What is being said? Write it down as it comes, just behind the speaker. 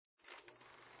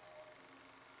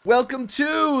Welcome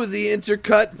to the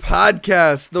Intercut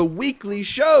Podcast, the weekly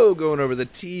show going over the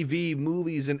TV,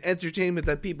 movies, and entertainment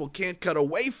that people can't cut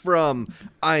away from.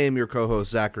 I am your co-host,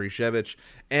 Zachary Shevich,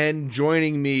 and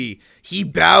joining me, he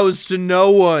bows to no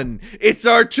one. It's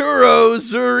Arturo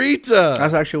Zurita.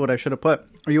 That's actually what I should have put.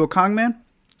 Are you a Kong man?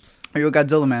 Are you a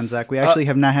Godzilla man, Zach? We actually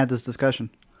have not had this discussion.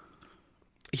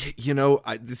 You know,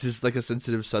 this is like a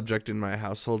sensitive subject in my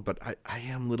household, but I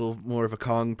am a little more of a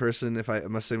Kong person, if I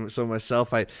must say so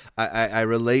myself. I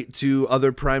relate to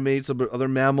other primates, other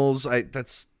mammals.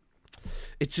 It's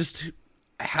just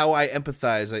how I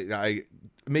empathize. I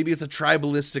maybe it's a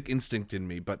tribalistic instinct in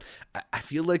me, but I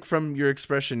feel like from your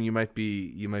expression, you might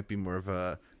be more of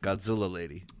a Godzilla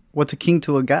lady. What's a king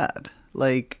to a god?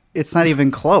 Like, it's not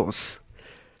even close.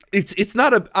 It's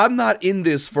not I'm not in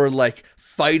this for like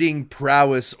fighting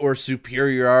prowess or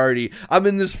superiority. I'm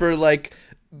in this for like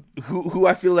who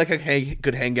I feel like I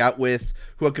could hang out with,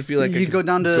 who I could feel like you'd I could go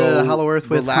down to Hollow Earth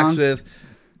with, relax Kong? with,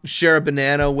 share a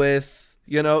banana with.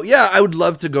 You know, yeah, I would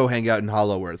love to go hang out in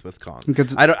Hollow Earth with Kong.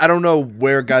 I don't know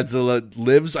where Godzilla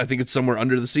lives. I think it's somewhere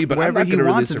under the sea, but Wherever I'm not going to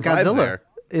really it's survive Godzilla.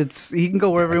 there. He can go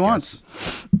wherever he wants.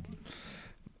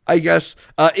 I guess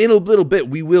in a little bit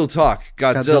we will talk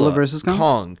Godzilla versus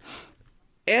Kong,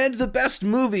 and the best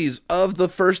movies of the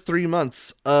first 3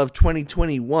 months of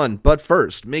 2021. But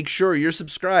first, make sure you're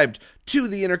subscribed to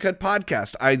the Intercut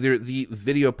Podcast, either the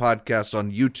video podcast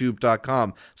on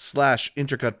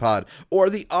youtube.com/intercutpod or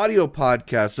the audio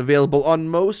podcast available on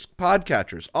most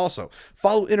podcatchers. Also,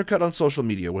 follow Intercut on social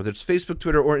media, whether it's Facebook,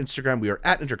 Twitter, or Instagram. We are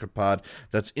at IntercutPod.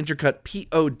 That's Intercut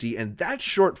Pod, and that's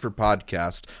short for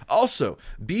podcast. Also,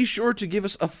 be sure to give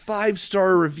us a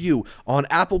 5-star review on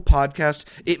Apple Podcast.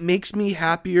 It makes me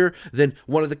happier than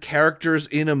one of the characters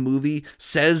in a movie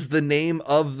says the name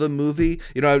of the movie.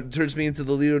 You know, it turns me into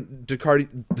the Leo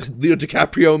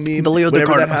DiCaprio meme. The Leo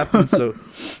whenever DiCardo. that happens. So,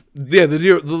 yeah, the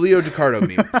Leo DiCardo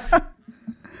meme.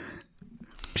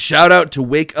 Shout out to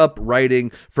Wake Up Writing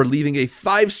for leaving a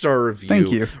 5-star review.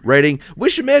 Thank you. Writing,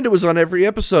 wish Amanda was on every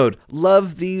episode.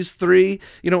 Love these three.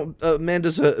 You know,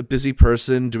 Amanda's a busy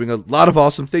person doing a lot of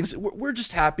awesome things. We're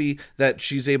just happy that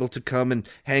she's able to come and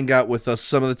hang out with us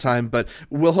some of the time, but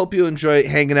we'll hope you enjoy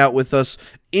hanging out with us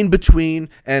in between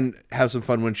and have some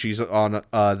fun when she's on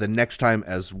the next time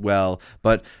as well.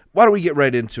 But why don't we get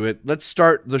right into it? Let's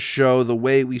start the show the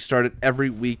way we start it every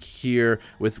week here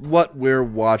with what we're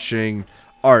watching.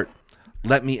 Art,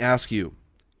 let me ask you,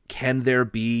 can there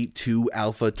be 2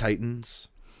 Alpha Titans?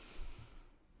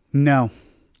 No.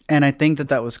 And I think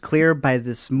that was clear by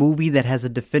this movie that has a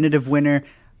definitive winner.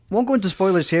 Won't go into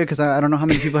spoilers here because I don't know how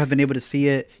many people have been able to see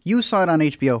it. You saw it on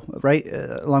HBO, right?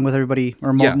 Along with everybody,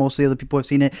 or most of the other people have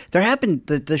seen it.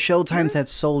 The show times have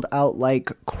sold out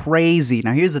like crazy.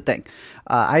 Now, here's the thing.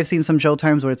 I've seen some show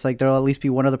times where it's like there'll at least be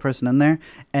one other person in there.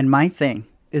 And my thing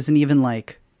isn't even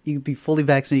like, you can be fully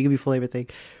vaccinated, you can be fully everything.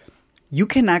 You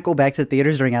cannot go back to the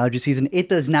theaters during allergy season. It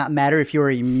does not matter if you're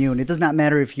immune. It does not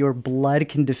matter if your blood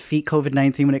can defeat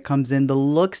COVID-19 when it comes in. The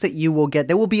looks that you will get,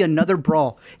 there will be another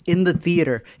brawl in the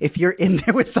theater if you're in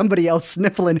there with somebody else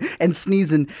sniffling and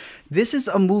sneezing. This is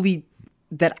a movie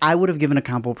that I would have given a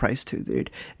combo price to,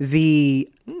 dude. The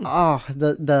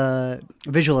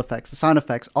visual effects, the sound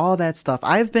effects, all that stuff.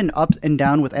 I've been up and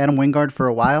down with Adam Wingard for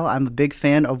a while. I'm a big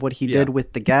fan of what he did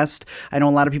with The Guest. I know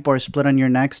a lot of people are split on Your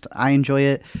Next. I enjoy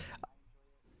it.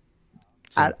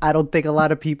 I don't think a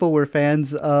lot of people were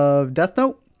fans of Death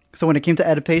Note. So when it came to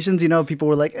adaptations, you know, people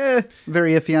were like,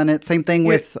 very iffy on it. Same thing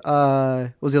with,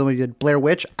 what was the other one he did? Blair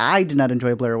Witch. I did not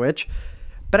enjoy Blair Witch.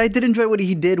 But I did enjoy what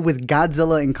he did with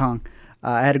Godzilla and Kong.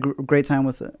 I had a great time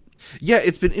with it. Yeah,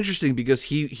 it's been interesting because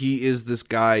he is this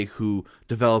guy who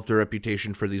developed a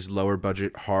reputation for these lower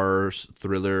budget horror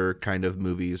thriller kind of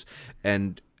movies,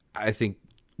 and I think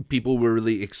people were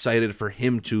really excited for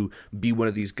him to be one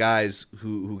of these guys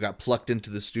who got plucked into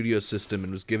the studio system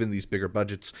and was given these bigger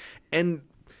budgets. And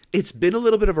it's been a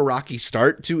little bit of a rocky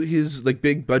start to his like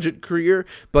big budget career,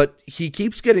 but he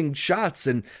keeps getting shots,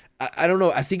 and I don't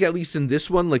know, I think at least in this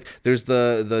one, like there's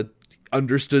the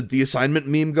understood the assignment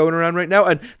meme going around right now,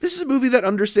 and this is a movie that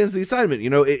understands the assignment. You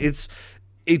know, it's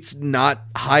not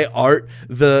high art.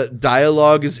 The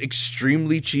dialogue is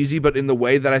extremely cheesy, but in the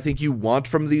way that I think you want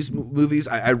from these movies.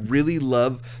 I really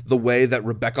love the way that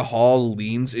Rebecca Hall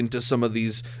leans into some of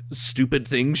these stupid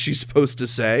things she's supposed to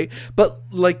say, but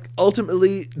like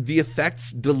ultimately the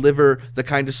effects deliver the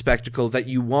kind of spectacle that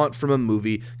you want from a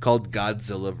movie called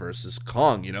Godzilla versus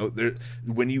Kong. You know,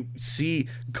 when you see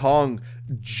Kong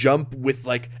jump with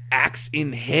like axe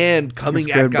in hand coming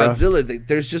It's at good, bro. Godzilla.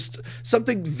 There's just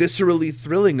something viscerally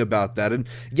thrilling about that. And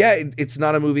yeah, it's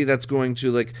not a movie that's going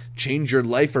to like change your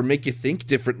life or make you think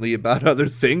differently about other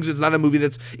things. It's not a movie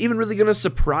that's even really going to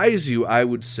surprise you, I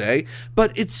would say,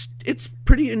 but it's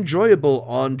pretty enjoyable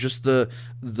on just the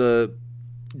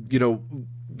you know,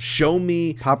 show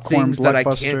me Popcorn things that I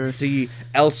blockbuster. can't see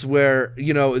elsewhere.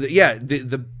 You know,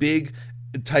 the big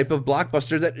type of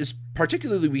blockbuster that is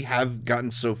particularly we have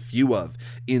gotten so few of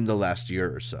in the last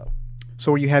year or so.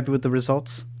 So, are you happy with the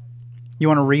results? You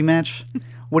want a rematch?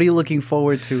 What are you looking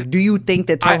forward to? Do you think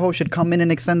that Toho should come in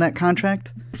and extend that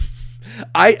contract?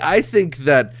 I think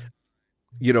that,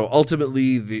 you know,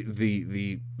 ultimately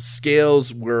the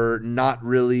scales were not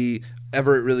really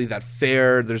ever really that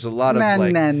fair. There's a lot of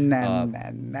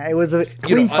Nah. It was a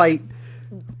clean fight.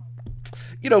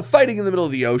 You know, fighting in the middle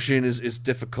of the ocean is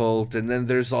difficult, and then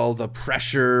there's all the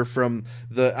pressure from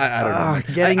the I don't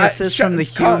know. Getting assists from the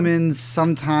humans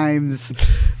sometimes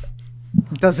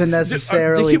doesn't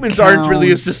necessarily. The humans count. aren't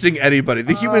really assisting anybody.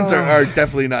 The humans are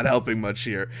definitely not helping much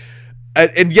here.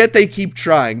 And yet they keep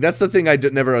trying. That's the thing I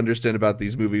never understand about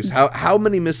these movies. How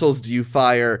many missiles do you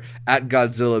fire at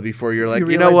Godzilla before you're like,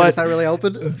 you know what? It's not really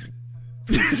helping.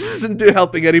 This isn't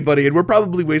helping anybody, and we're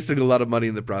probably wasting a lot of money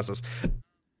in the process.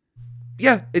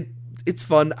 Yeah, it's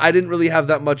fun. I didn't really have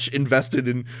that much invested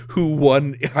in who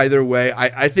won either way.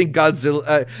 I think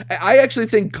Godzilla... I actually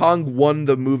think Kong won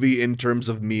the movie in terms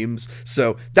of memes,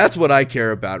 so that's what I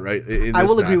care about, right? I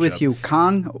will agree with you.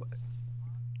 Kong...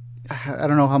 I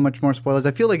don't know how much more spoilers.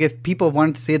 I feel like if people have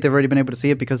wanted to see it, they've already been able to see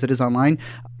it because it is online.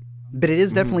 But it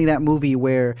is definitely that movie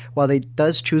where, while they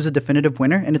does choose a definitive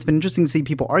winner, and it's been interesting to see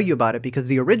people argue about it because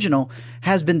the original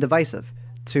has been divisive.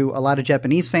 To a lot of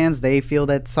Japanese fans, they feel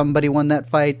that somebody won that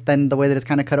fight. Then the way that it's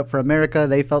kind of cut up for America,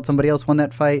 they felt somebody else won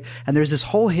that fight. And there's this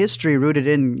whole history rooted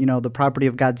in, you know, the property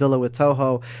of Godzilla with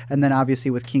Toho, and then obviously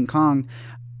with King Kong.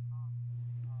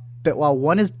 But while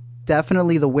one is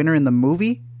definitely the winner in the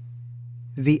movie,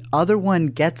 the other one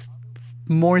gets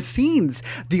more scenes.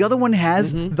 The other one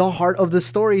has the heart of the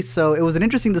story. So it was an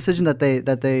interesting decision that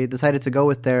they decided to go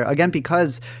with there. Again,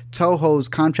 because Toho's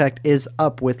contract is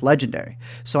up with Legendary.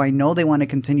 So I know they want to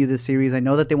continue this series. I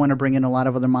know that they want to bring in a lot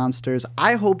of other monsters.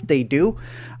 I hope they do.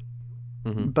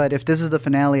 But if this is the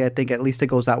finale, I think at least it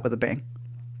goes out with a bang.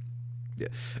 Yeah.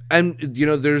 And, you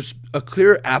know, there's a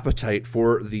clear appetite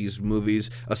for these movies,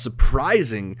 a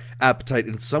surprising appetite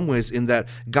in some ways, in that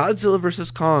Godzilla vs.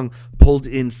 Kong pulled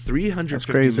in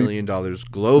 $350 million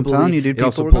globally. I'm telling you, dude, it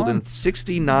also people were pulled in gone.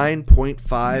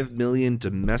 $69.5 million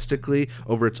domestically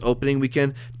over its opening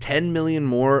weekend, $10 million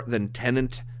more than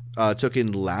Tenet took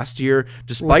in last year,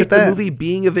 despite the that. movie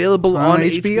being available on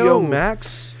HBO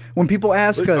Max. When people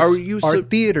ask But us, are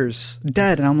theaters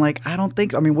dead? And I'm like, I don't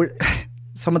think, I mean,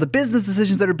 some of the business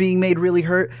decisions that are being made really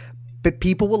hurt, but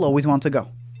people will always want to go.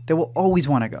 They will always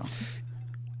want to go.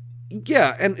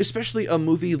 Yeah, and especially a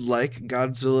movie like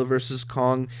Godzilla vs.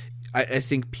 Kong, I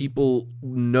think people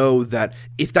know that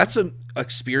if that's an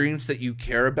experience that you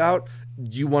care about,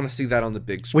 you want to see that on the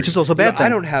big screen. Which is also a bad thing. I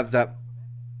don't have that.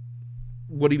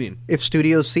 What do you mean? If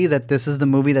studios see that this is the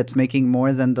movie that's making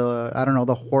more than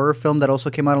the horror film that also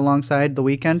came out alongside The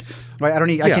Weeknd, right?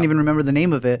 I can't even remember the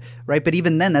name of it, right? But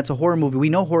even then, that's a horror movie. We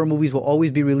know horror movies will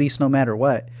always be released no matter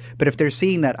what. But if they're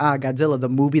seeing that, Godzilla, the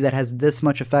movie that has this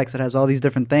much effects, that has all these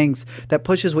different things, that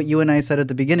pushes what you and I said at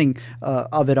the beginning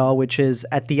of it all, which is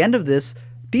at the end of this,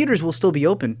 theaters will still be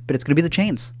open, but it's going to be the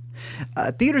chains.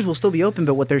 Theaters will still be open,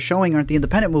 but what they're showing aren't the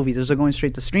independent movies. Those are going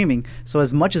straight to streaming. So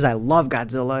as much as I love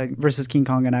Godzilla versus King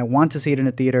Kong and I want to see it in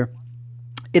a theater,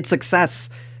 its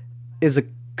success is a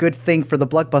good thing for the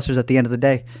blockbusters at the end of the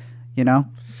day, you know?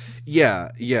 Yeah.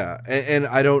 And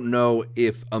I don't know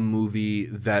if a movie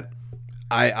that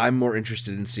I'm more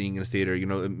interested in seeing in a theater, you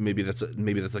know, maybe that's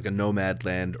like a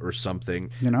Nomadland or something.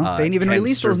 You know, they ain't even can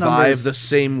released those survive numbers the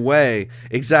same way,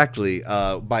 exactly,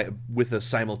 with a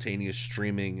simultaneous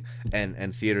streaming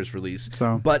and theaters release.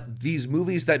 So, but these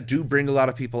movies that do bring a lot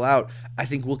of people out, I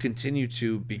think will continue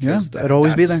to, because it'll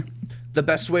always be there. The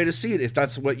best way to see it, if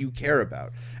that's what you care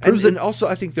about. And also,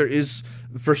 I think there is,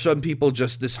 for some people,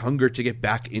 just this hunger to get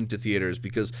back into theaters,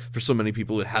 because for so many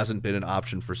people it hasn't been an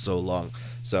option for so long.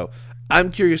 So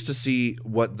I'm curious to see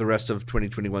what the rest of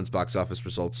 2021's box office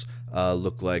results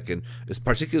look like, and it's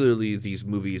particularly these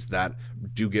movies that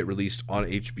do get released on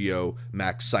HBO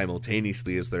Max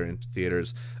simultaneously as they're in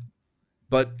theaters.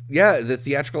 But yeah, the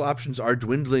theatrical options are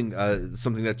dwindling.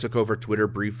 Something that took over Twitter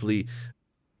briefly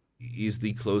is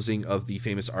the closing of the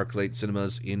famous ArcLight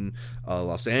cinemas in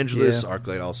Los Angeles. Yeah.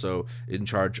 ArcLight also in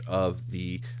charge of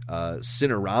the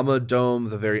Cinerama Dome,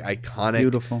 the very iconic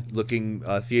Beautiful looking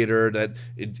theater that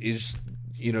it is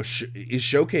is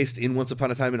showcased in Once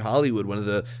Upon a Time in Hollywood, one of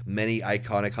the many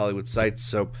iconic Hollywood sites.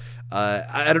 So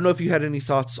I don't know if you had any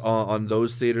thoughts on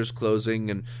those theaters closing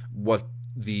and what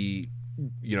the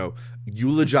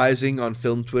eulogizing on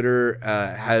film Twitter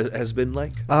has been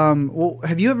like. Well,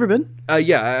 have you ever been?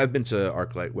 Yeah, I've been to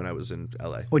ArcLight when I was in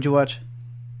LA. What'd you watch?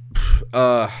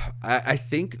 I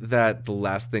think that the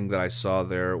last thing that I saw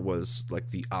there was like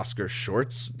the Oscar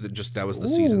shorts. That was the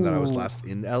season that I was last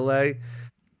in LA.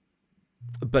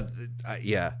 But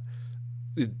yeah,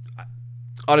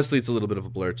 honestly, it's a little bit of a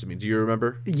blur to me. Do you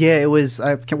remember? Yeah, it was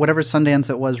whatever Sundance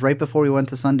it was. Right before we went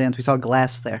to Sundance, we saw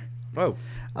Glass there. Oh.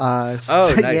 Nice,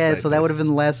 nice, so that would have been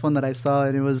the last one that I saw,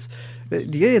 and it was,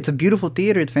 it's a beautiful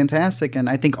theater. It's fantastic, and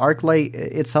I think ArcLight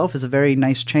itself is a very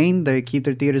nice chain. They keep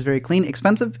their theaters very clean.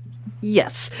 Expensive,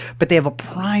 yes, but they have a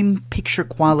prime picture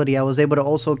quality. I was able to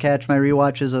also catch my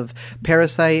rewatches of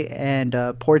Parasite and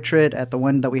Portrait at the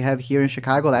one that we have here in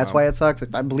Chicago. That's why it sucks.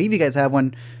 I believe you guys have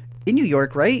one in New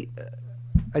York, right?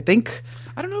 I think.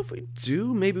 I don't know if we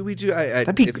do. Maybe we do.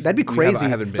 That'd be crazy. I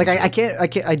haven't been. I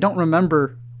can't. I don't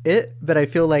remember it, but I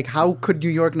feel like how could New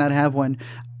York not have one?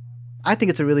 I think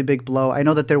it's a really big blow. I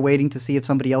know that they're waiting to see if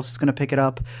somebody else is going to pick it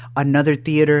up. Another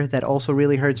theater that also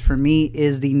really hurts for me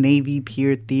is the Navy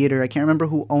Pier Theater. I can't remember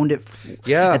who owned it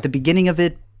at the beginning of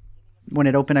it when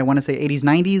it opened. I want to say 80s,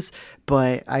 90s,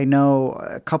 but I know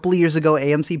a couple of years ago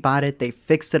AMC bought it. They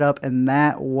fixed it up, and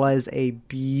that was a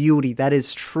beauty. That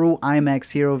is true IMAX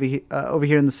here over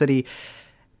here in the city.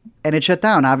 And it shut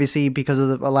down, obviously, because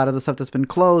of a lot of the stuff that's been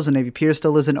closed, and Navy Pier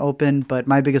still isn't open. But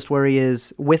my biggest worry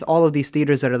is, with all of these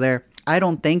theaters that are there, I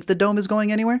don't think the Dome is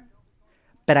going anywhere.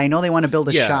 But I know they want to build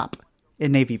a shop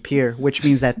in Navy Pier, which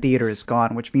means that theater is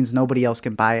gone, which means nobody else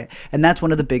can buy it. And that's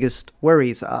one of the biggest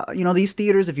worries. These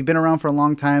theaters, if you've been around for a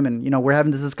long time, and, we're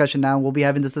having this discussion now, we'll be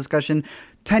having this discussion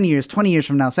 10 years, 20 years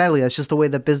from now. Sadly, that's just the way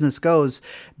that business goes,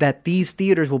 that these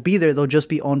theaters will be there. They'll just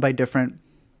be owned by different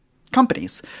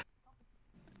companies.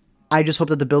 I just hope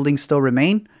that the buildings still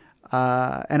remain,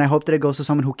 and I hope that it goes to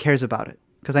someone who cares about it.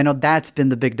 Because I know that's been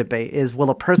the big debate, is will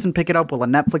a person pick it up? Will a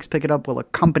Netflix pick it up? Will a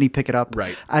company pick it up?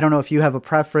 Right. I don't know if you have a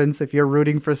preference, if you're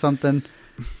rooting for something.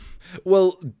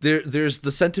 Well, there's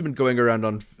the sentiment going around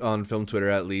on film Twitter,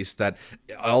 at least, that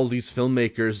all these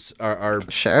filmmakers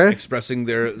are expressing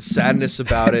their sadness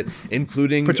about it,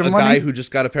 including a guy who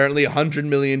just got apparently $100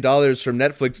 million from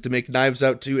Netflix to make Knives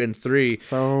Out 2 and 3.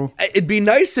 So it'd be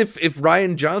nice if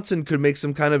Rian Johnson could make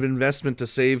some kind of investment to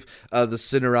save the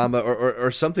Cinerama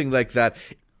or something like that.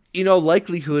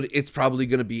 Likelihood it's probably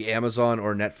going to be Amazon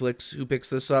or Netflix who picks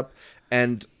this up.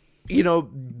 And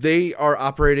they are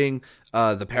operating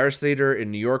the Paris Theater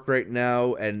in New York right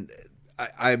now, and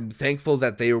I'm thankful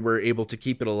that they were able to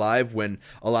keep it alive when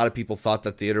a lot of people thought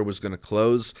that theater was going to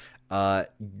close.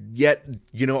 Yet,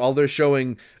 all they're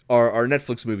showing are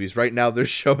Netflix movies. Right now, they're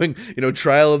showing,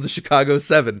 Trial of the Chicago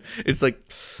 7. It's like,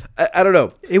 I don't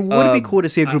know. It would be cool to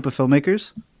see a group of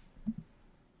filmmakers.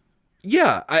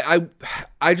 Yeah,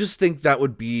 I just think that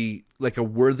would be like a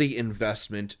worthy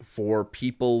investment for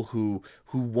people who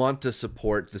want to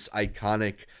support this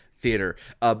iconic theater.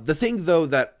 The thing, though,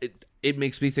 that it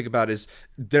makes me think about is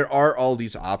there are all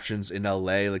these options in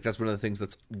LA. Like, that's one of the things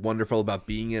that's wonderful about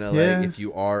being in LA. Yeah. If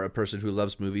you are a person who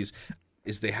loves movies,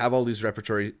 is they have all these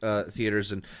repertory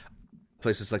theaters and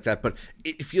places like that. But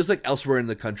it feels like elsewhere in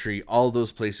the country, all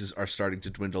those places are starting to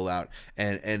dwindle out,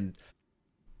 and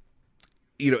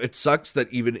it sucks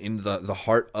that even in the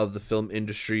heart of the film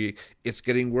industry, it's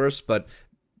getting worse. But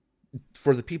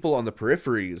for the people on the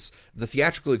peripheries, the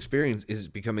theatrical experience is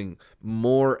becoming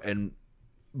more and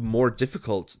more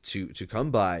difficult to come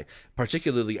by,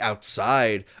 particularly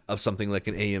outside of something like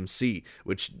an AMC,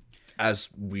 which, as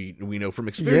we know from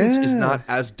experience, is not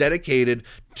as dedicated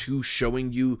to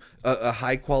showing you a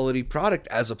high quality product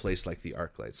as a place like the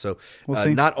ArcLight. So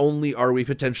not only are we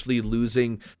potentially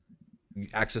losing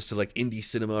access to like indie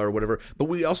cinema or whatever, but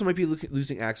we also might be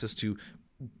losing access to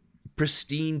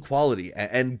pristine quality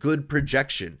and good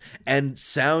projection and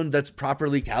sound that's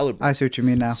properly calibrated. I see what you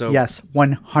mean now. So, yes,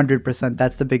 100%.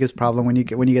 That's the biggest problem when you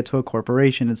get to a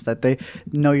corporation. It's that they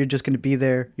know you're just going to be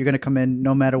there. You're going to come in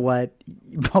no matter what.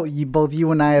 Both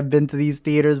you and I have been to these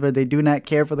theaters where they do not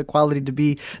care for the quality to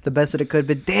be the best that it could.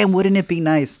 But damn, wouldn't it be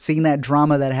nice seeing that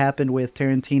drama that happened with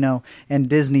Tarantino and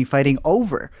Disney fighting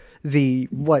over the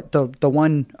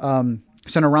one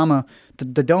Cinerama,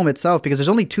 the Dome itself, because there's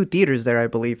only 2 theaters there, I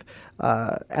believe,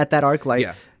 at that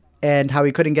ArcLight, and how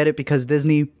he couldn't get it because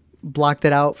Disney blocked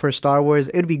it out for Star Wars.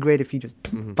 It would be great if he just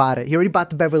bought it. He already bought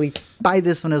the Beverly. Buy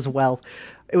this one as well.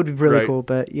 It would be really cool.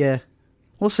 But yeah,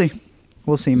 we'll see.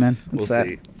 We'll see, man.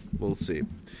 We'll see.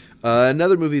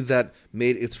 Another movie that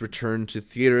made its return to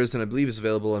theaters and I believe is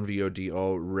available on VOD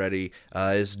already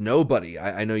is Nobody.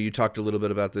 I know you talked a little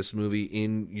bit about this movie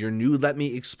in your new Let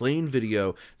Me Explain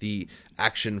video, the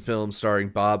action film starring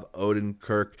Bob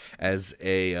Odenkirk as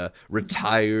a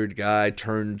retired guy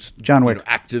turned John Wick,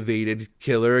 activated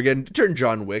killer again, turned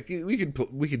John Wick. We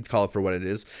could call it for what it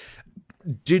is.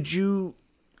 Did you?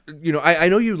 I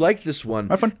know you liked this one.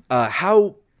 Fun.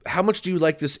 How much do you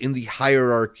like this in the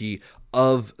hierarchy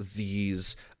of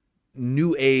these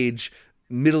new age,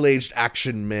 middle-aged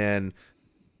action man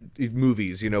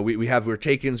movies? We're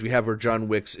Takens, we have our John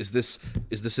Wicks. Is this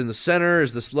in the center?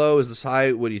 Is this low? Is this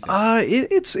high? What do you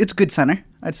think? It's good center.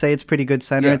 I'd say it's pretty good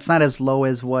center. Yeah. It's not as low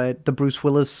as what the Bruce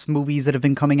Willis movies that have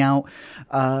been coming out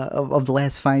of the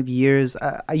last 5 years.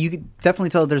 You could definitely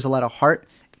tell there's a lot of heart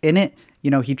in it.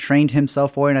 He trained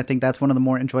himself for it, and I think that's one of the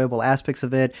more enjoyable aspects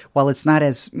of it. While it's not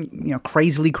as,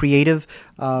 crazily creative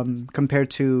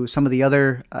compared to some of the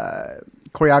other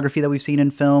choreography that we've seen in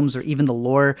films or even the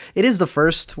lore, it is the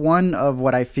first one of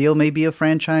what I feel may be a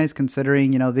franchise,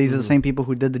 considering, these are the same people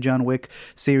who did the John Wick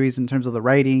series in terms of the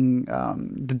writing.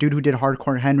 The dude who did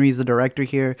Hardcore Henry is the director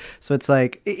here. So it's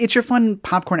like, it's your fun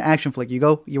popcorn action flick. You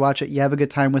go, you watch it, you have a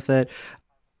good time with it.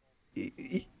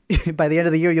 By the end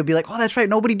of the year, you'll be like, oh, that's right,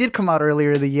 Nobody did come out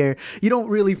earlier in the year. You don't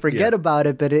really forget about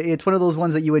it, but it's one of those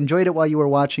ones that you enjoyed it while you were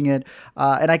watching it.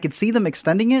 And I could see them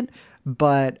extending it,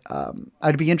 but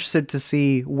I'd be interested to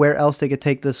see where else they could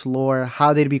take this lore,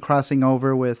 how they'd be crossing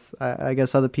over with, I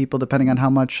guess, other people, depending on how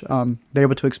much they're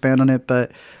able to expand on it.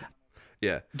 But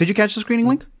yeah. Did you catch the screening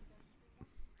link?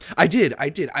 I did.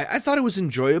 I thought it was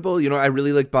enjoyable. I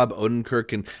really like Bob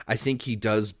Odenkirk, and I think he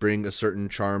does bring a certain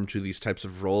charm to these types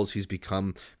of roles. He's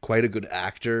become quite a good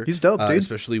actor. He's dope, dude.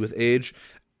 Especially with age.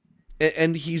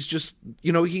 And he's just,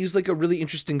 he's like a really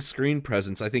interesting screen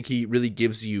presence. I think he really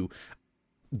gives you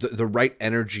the right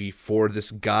energy for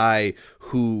this guy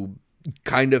who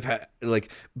kind of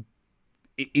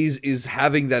is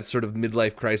having that sort of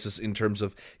midlife crisis in terms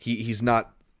of he's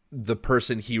not the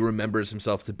person he remembers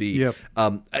himself to be. Yep.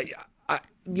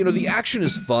 The action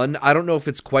is fun. I don't know if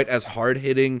it's quite as hard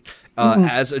hitting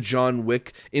as a John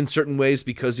Wick in certain ways,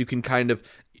 because you can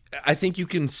I think you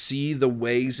can see the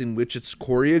ways in which it's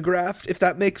choreographed, if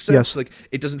that makes sense. Yes. Like,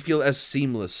 it doesn't feel as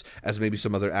seamless as maybe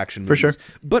some other action movies. For sure.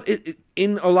 But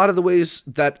in a lot of the ways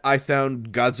that I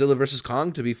found Godzilla vs.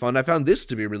 Kong to be fun, I found this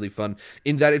to be really fun,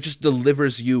 in that it just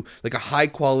delivers you like a high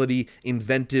quality,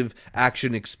 inventive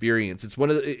action experience. It's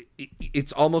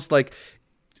it's almost like,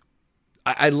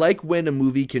 I like when a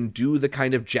movie can do the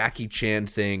kind of Jackie Chan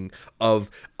thing of,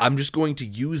 I'm just going to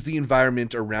use the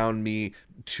environment around me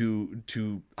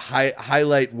to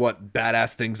highlight what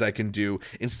badass things I can do,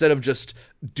 instead of just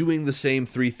doing the same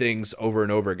three things over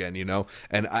and over again,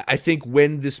 And I think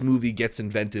when this movie gets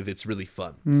inventive, it's really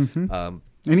fun. Mm-hmm.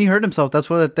 And he hurt himself. That's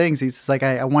one of the things. He's like,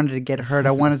 I wanted to get hurt.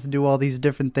 I wanted to do all these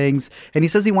different things. And he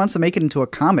says he wants to make it into a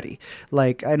comedy.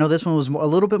 Like, I know this one was a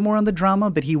little bit more on the drama,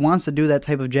 but he wants to do that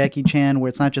type of Jackie Chan where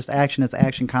it's not just action, it's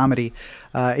action comedy.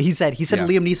 He said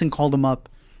Liam Neeson called him up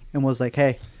and was like,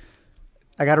 hey,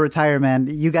 I got to retire, man.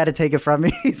 You got to take it from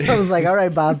me. So I was like, all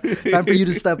right, Bob, time for you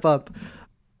to step up.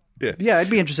 Yeah, I'd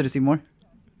be interested to see more.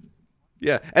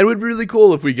 Yeah, and it would be really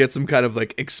cool if we get some kind of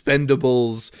like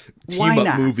Expendables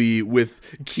team-up movie with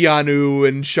Keanu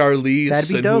and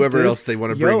Charlize and dope, whoever dude. else they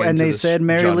want to bring into and they this said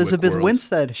Mary John Wick Elizabeth world.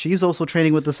 Winstead. She's also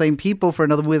training with the same people for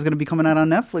another movie that's going to be coming out on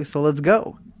Netflix, so let's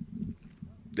go.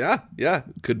 Yeah.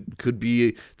 Could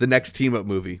be the next team-up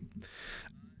movie.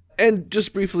 And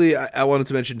just briefly, I wanted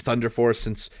to mention Thunder Force,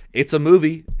 since it's a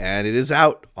movie and it is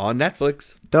out on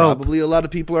Netflix. Dope. Probably a lot of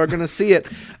people are going to see it.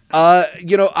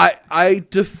 I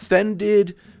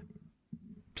defended...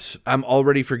 I'm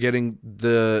already forgetting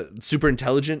the Super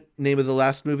Intelligent name of the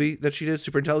last movie that she did.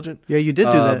 Super Intelligent? Yeah, you did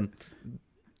do that.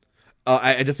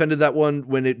 I defended that one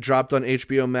when it dropped on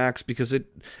HBO Max because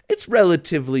it's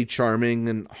relatively charming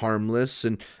and harmless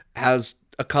and has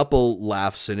a couple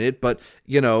laughs in it, but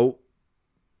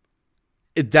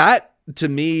that to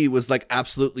me was like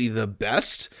absolutely the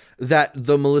best that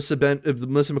the Melissa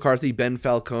McCarthy, Ben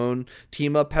Falcone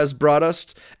team up has brought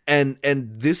us, and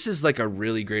this is like a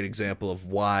really great example of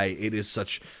why it is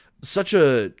such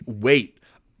a weight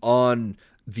on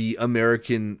the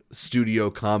American studio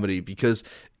comedy, because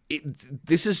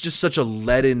this is just such a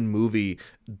let-in movie,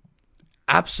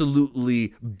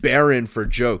 absolutely barren for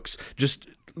jokes, just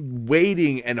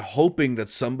waiting and hoping that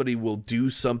somebody will do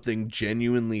something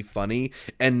genuinely funny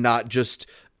and not just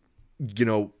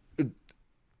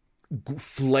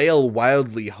flail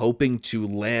wildly hoping to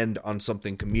land on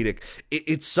something comedic.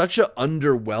 It's such an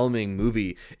underwhelming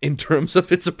movie in terms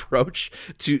of its approach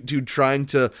to trying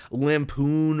to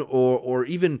lampoon or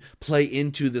even play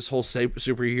into this whole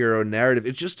superhero narrative.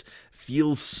 It just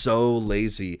feels so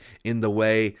lazy in the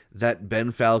way that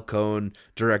Ben Falcone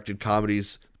directed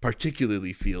comedies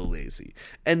particularly feel lazy.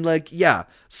 And like, yeah,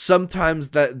 sometimes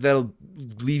that'll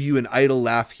leave you an idle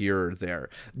laugh here or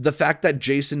there. The fact that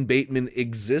Jason Bateman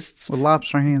exists with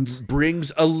lobster hands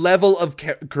brings a level of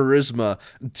charisma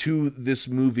to this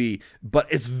movie, but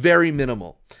it's very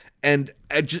minimal. And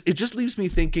it just leaves me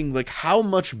thinking, like, how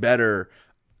much better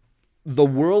the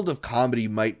world of comedy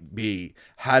might be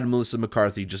had Melissa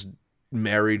McCarthy just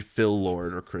married Phil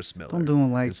Lord or Chris Miller. Don't do it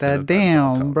like that.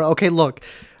 Damn, bro. Okay, look.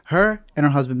 Her and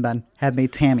her husband, Ben, have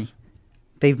made Tammy.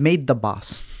 They've made The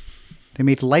Boss. They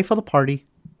made Life of the Party.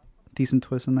 Decent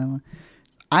twist on that one.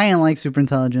 I ain't like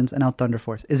Superintelligence and now Thunder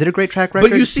Force. Is it a great track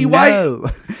record? But you see why...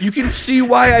 You can see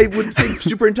why I would think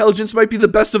Superintelligence might be the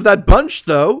best of that bunch,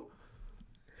 though.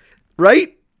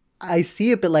 Right? I see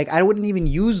it, but like I wouldn't even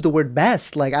use the word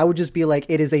best. Like I would just be like,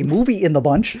 it is a movie in the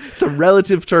bunch. It's a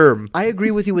relative term. I agree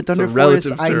with you with Thunder Force.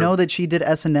 I know that she did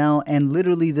SNL, and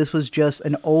literally this was just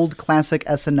an old classic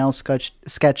SNL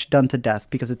sketch done to death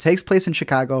because it takes place in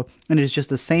Chicago, and it is just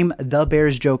the same The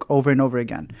Bears joke over and over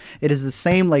again. It is the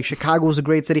same, like Chicago is a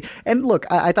great city. And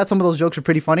look, I thought some of those jokes were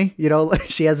pretty funny. You know,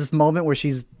 she has this moment where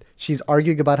she's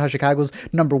arguing about how Chicago's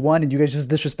number one, and you guys just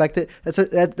disrespect it.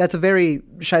 That's a very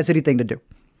Shy City thing to do.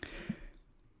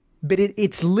 But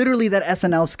it's literally that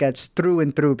SNL sketch through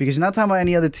and through because you're not talking about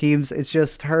any other teams. It's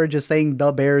just her just saying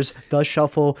the Bears, the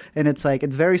shuffle. And it's like,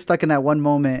 it's very stuck in that one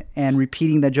moment and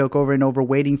repeating that joke over and over,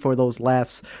 waiting for those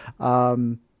laughs.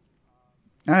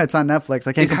 It's on Netflix.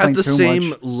 I can't complain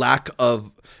too much.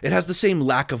 It has the same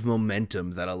lack of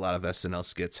momentum that a lot of SNL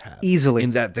skits have. Easily. In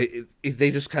that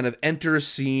they just kind of enter a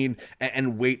scene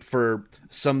and wait for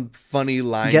some funny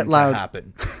line to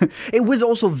happen. It was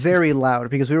also very loud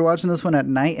because we were watching this one at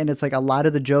night and it's like a lot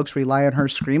of the jokes rely on her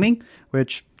screaming,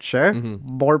 which sure,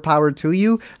 more power to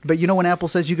you. But you know when Apple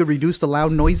says you could reduce the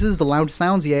loud noises, the loud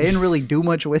sounds, I didn't really do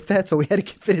much with that. So we had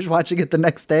to finish watching it the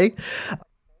next day.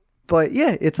 But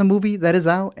yeah, it's a movie that is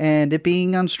out, and it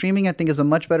being on streaming, I think, is a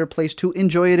much better place to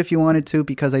enjoy it if you wanted to,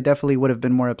 because I definitely would have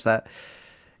been more upset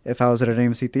if I was at an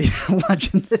AMC theater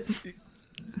watching this.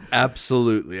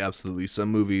 Absolutely. Some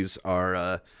movies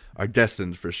are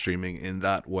destined for streaming in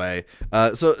that way.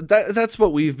 So that's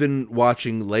what we've been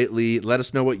watching lately. Let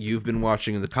us know what you've been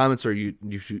watching in the comments or you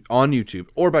on YouTube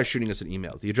or by shooting us an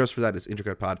email. The address for that is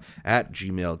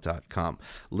intercutpod@gmail.com.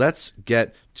 Let's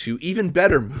get to even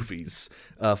better movies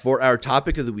for our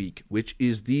topic of the week, which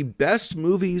is the best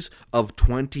movies of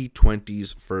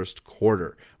 2020's first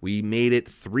quarter. We made it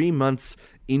 3 months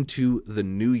into the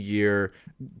new year.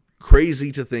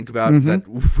 Crazy to think about that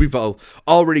we've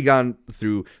already gone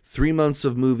through 3 months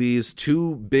of movies,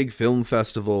 2 big film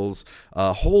festivals,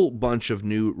 a whole bunch of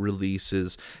new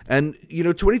releases. And,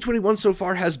 2021 so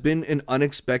far has been an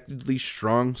unexpectedly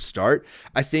strong start.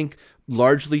 I think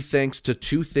largely thanks to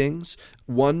 2 things.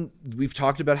 One, we've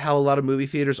talked about how a lot of movie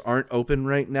theaters aren't open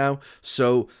right now.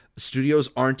 So studios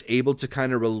aren't able to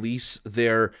kind of release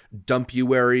their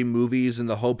dumpuary movies in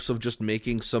the hopes of just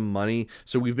making some money.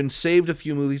 So we've been saved a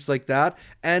few movies like that.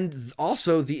 And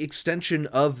also the extension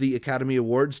of the Academy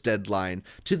Awards deadline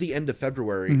to the end of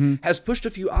February has pushed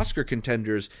a few Oscar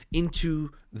contenders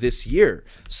into this year.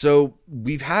 So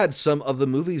we've had some of the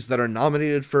movies that are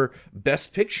nominated for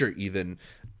Best Picture even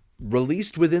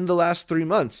released within the last 3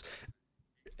 months.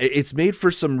 It's made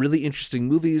for some really interesting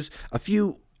movies, a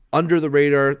few under the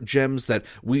radar gems that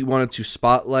we wanted to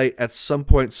spotlight at some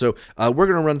point. So we're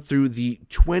going to run through the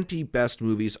 20 best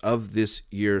movies of this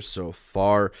year so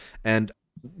far. And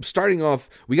starting off,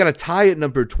 we got a tie at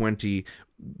number 20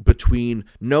 between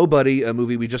Nobody, a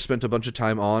movie we just spent a bunch of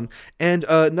time on, and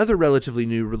another relatively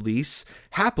new release,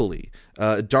 Happily,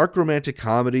 a dark romantic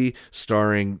comedy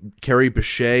starring Carrie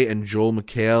Bechet and Joel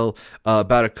McHale,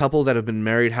 about a couple that have been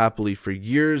married happily for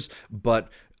years, but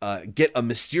get a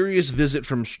mysterious visit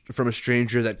from a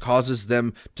stranger that causes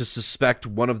them to suspect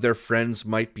one of their friends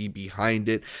might be behind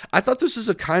it. I thought this is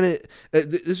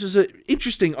this is an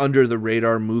interesting under the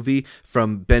radar movie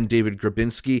from Ben David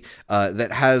Grabinski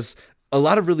that has a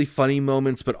lot of really funny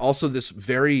moments, but also this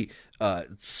very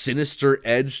sinister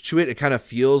edge to it. It kind of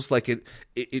feels like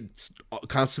it's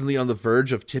constantly on the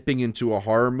verge of tipping into a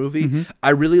horror movie.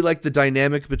 I really like the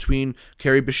dynamic between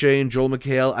Carrie Bechet and Joel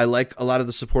McHale. I like a lot of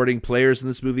the supporting players in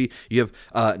this movie. You have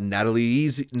Natalie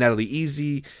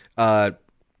Easy,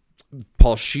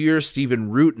 Paul Scheer, Stephen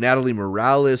Root, Natalie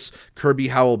Morales, Kirby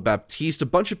Howell-Baptiste, a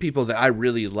bunch of people that I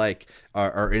really like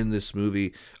are in this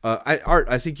movie. Art,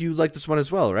 I think you like this one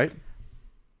as well, right?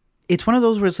 It's one of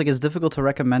those where it's like it's difficult to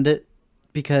recommend it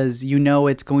because you know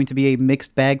it's going to be a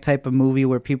mixed bag type of movie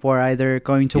where people are either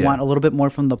going to want a little bit more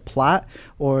from the plot,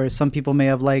 or some people may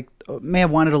have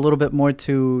wanted a little bit more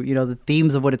to, you know, the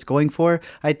themes of what it's going for.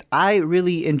 I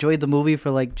really enjoyed the movie for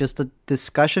like just the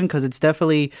discussion, because it's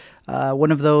definitely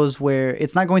one of those where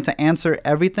it's not going to answer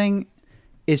everything.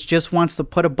 It just wants to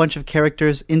put a bunch of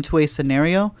characters into a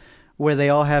scenario where they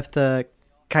all have to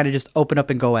kind of just open up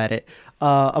and go at it.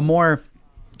 A more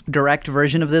direct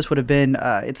version of this would have been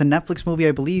it's a Netflix movie,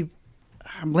 I believe.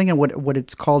 I'm blanking what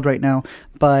it's called right now,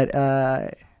 but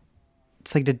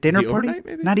it's like the dinner party.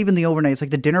 Maybe? Not even the overnight. It's like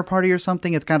the dinner party or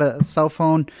something. It's got a cell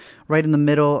phone right in the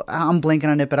middle. I'm blanking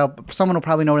on it, but someone will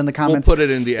probably know it in the comments. We'll put it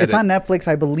in the edit. It's on Netflix.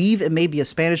 I believe it may be a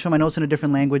Spanish film. I know it's in a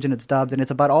different language and it's dubbed, and it's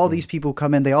about all these people who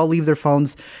come in. They all leave their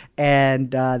phones,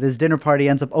 and this dinner party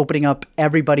ends up opening up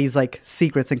everybody's like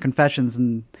secrets and confessions,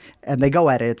 and they go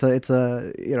at it. It's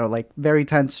a you know, like very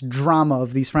tense drama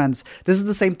of these friends. This is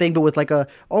the same thing, but with like a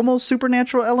almost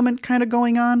supernatural element kind of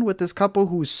going on with this couple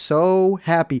who's so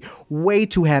happy, way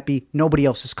too happy, nobody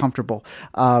else is comfortable,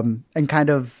 and kind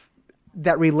of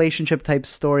that relationship type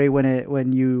story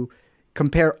when you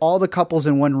compare all the couples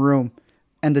in one room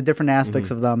and the different aspects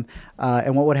of them,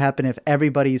 and what would happen if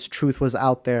everybody's truth was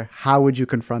out there. How would you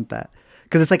confront that?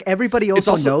 Because it's like everybody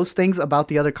also knows things about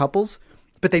the other couples,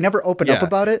 but they never open up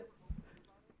about it.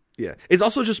 Yeah. It's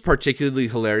also just particularly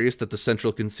hilarious that the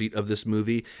central conceit of this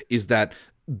movie is that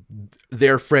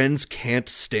their friends can't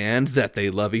stand that they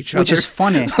love each other. Which is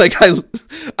funny. Like,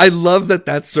 I love that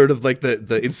that's sort of like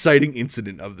the inciting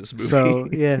incident of this movie. So,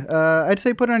 yeah, I'd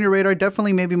say put it on your radar.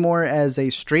 Definitely maybe more as a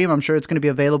stream. I'm sure it's going to be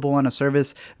available on a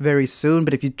service very soon.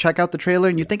 But if you check out the trailer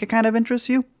and you think it kind of interests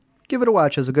you, give it a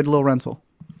watch as a good little rental.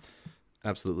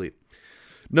 Absolutely.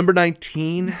 Number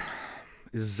 19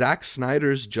 is Zack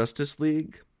Snyder's Justice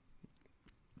League.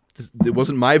 It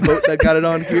wasn't my vote that got it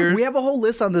on here. We have a whole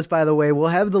list on this, by the way. We'll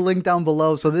have the link down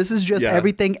below. So this is just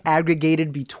everything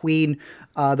aggregated between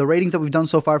the ratings that we've done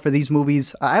so far for these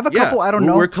movies. I have a couple. I don't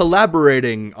know. We're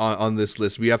collaborating on this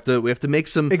list. We have to make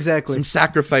some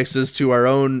sacrifices to our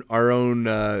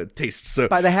own tastes. So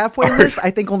by the halfway list, I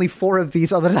think only 4 of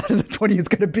these out of the 20 is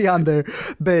going to be on there.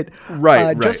 But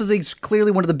Justice League's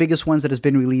clearly one of the biggest ones that has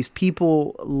been released.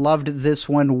 People loved this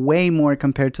one way more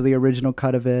compared to the original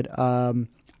cut of it.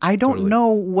 I don't know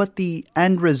what the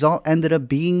end result ended up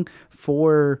being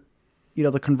for, you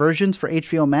know, the conversions for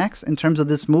HBO Max in terms of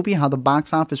this movie, how the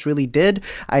box office really did.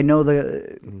 I know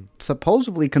the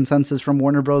supposedly consensus from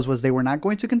Warner Bros. Was they were not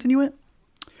going to continue it.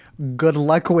 Good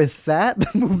luck with that. The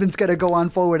movement's going to go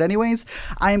on forward anyways.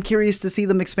 I am curious to see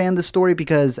them expand the story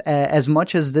because as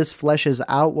much as this fleshes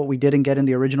out what we didn't get in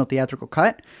the original theatrical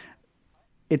cut,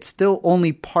 it's still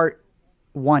only part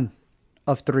 1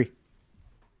 of 3.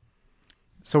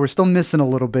 So we're still missing a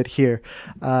little bit here.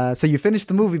 So you finished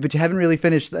the movie, but you haven't really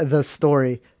finished the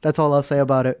story. That's all I'll say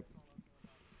about it.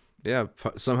 Yeah,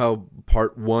 somehow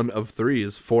part 1 of 3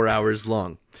 is 4 hours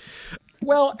long.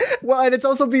 Well, and it's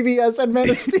also BBS and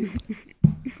Man of Steel.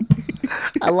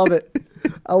 I love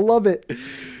it.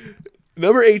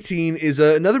 Number 18 is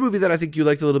another movie that I think you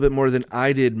liked a little bit more than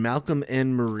I did, Malcolm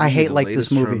and Marie. I hate like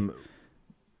this movie. From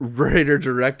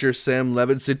writer-director Sam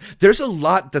Levinson. There's a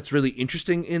lot that's really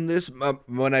interesting in this.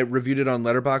 When I reviewed it on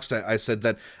Letterboxd, I said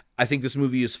that I think this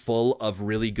movie is full of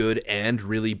really good and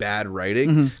really bad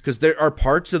writing, because there are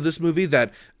parts of this movie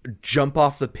that jump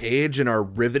off the page and are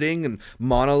riveting, and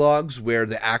monologues where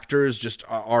the actors just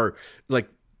are like,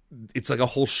 it's like a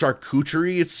whole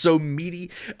charcuterie. It's so meaty.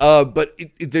 But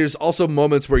there's also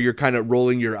moments where you're kind of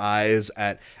rolling your eyes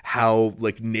at how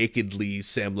like nakedly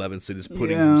Sam Levinson is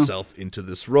putting himself into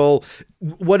this role.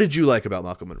 What did you like about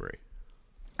Malcolm and Marie?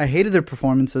 I hated their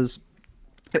performances.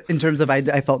 In terms of,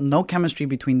 I felt no chemistry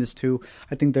between these two.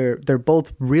 I think they're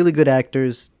both really good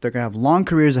actors. They're gonna have long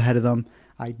careers ahead of them.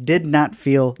 I did not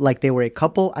feel like they were a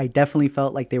couple. I definitely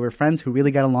felt like they were friends who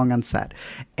really got along on set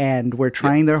and were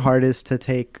trying their hardest to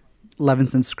take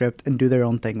Levinson's script and do their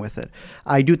own thing with it.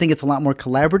 I do think it's a lot more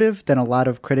collaborative than a lot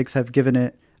of critics have given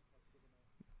it,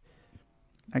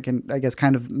 I guess,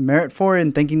 kind of merit for,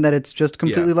 in thinking that it's just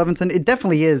completely Levinson. It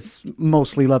definitely is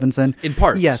mostly Levinson. In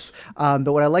parts. Yes. But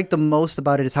what I like the most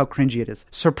about it is how cringy it is.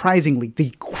 Surprisingly,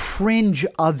 the cringe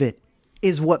of it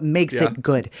is what makes it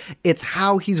good. It's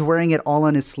how he's wearing it all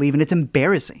on his sleeve, and it's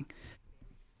embarrassing.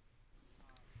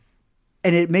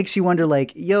 And it makes you wonder,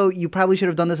 like, yo, you probably should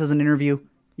have done this as an interview.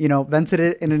 vented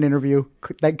it in an interview.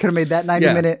 That could have made that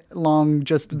 90-minute long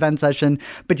just vent session,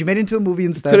 but you made it into a movie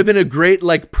instead. Could have been a great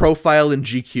like profile in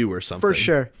GQ or something. For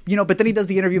sure. But then he does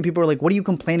the interview and people are like, what are you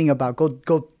complaining about?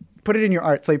 Go put it in your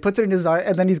art. So he puts it in his art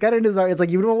and then he's got it in his art. It's like,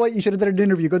 you know what? You should have done an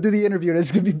interview. Go do the interview and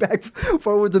it's going to be back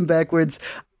forwards and backwards.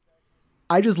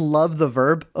 I just love the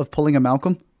verb of pulling a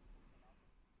Malcolm.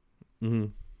 Mm-hmm.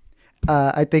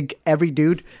 I think every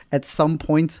dude at some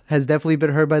point has definitely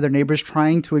been heard by their neighbors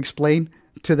trying to explain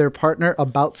to their partner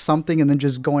about something and then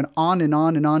just going on and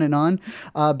on and on and on.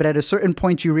 But at a certain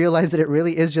point, you realize that it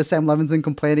really is just Sam Levinson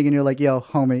complaining and you're like, yo,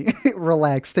 homie,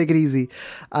 relax, take it easy.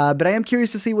 But I am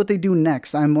curious to see what they do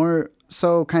next. I'm more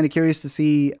so kind of curious to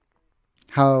see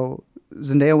how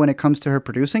Zendaya, when it comes to her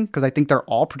producing, because I think they're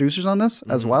all producers on this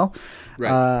as well.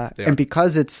 Right. And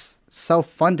because it's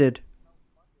self-funded,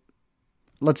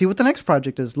 let's see what the next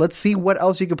project is. Let's see what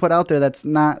else you could put out there that's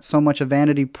not so much a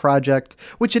vanity project,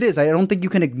 which it is. I don't think you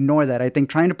can ignore that. I think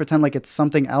trying to pretend like it's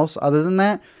something else other than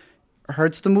that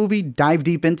hurts the movie. Dive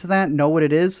deep into that, know what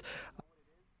it is,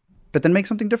 but then make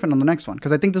something different on the next one.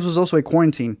 Because I think this was also a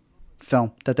quarantine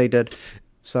film that they did.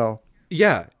 So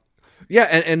yeah.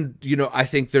 And I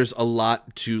think there's a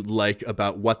lot to like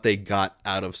about what they got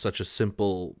out of such a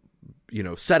simple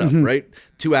setup, Mm-hmm. right?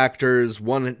 2 actors,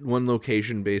 one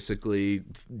location, basically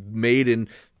made in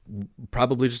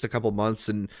probably just a couple months,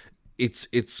 and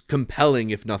it's compelling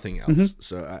if nothing else. Mm-hmm.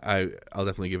 So I'll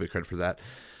definitely give it credit for that.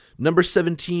 Number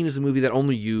 17 is a movie that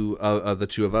only you, the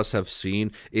two of us, have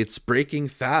seen. It's Breaking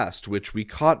Fast, which you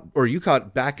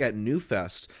caught back at New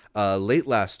Fest late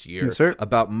last year. Yes, sir.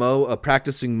 About Mo, a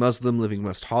practicing Muslim living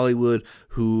West Hollywood,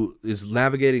 who is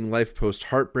navigating life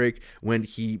post-heartbreak when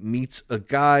he meets a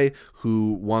guy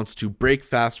who wants to break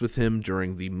fast with him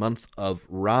during the month of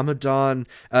Ramadan.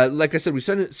 Like I said, we've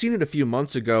seen it a few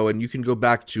months ago, and you can go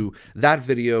back to that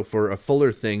video for a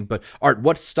fuller thing. But Art,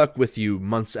 what stuck with you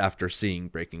months after seeing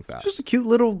Breaking Fast? just a cute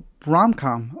little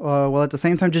rom-com, while at the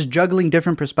same time just juggling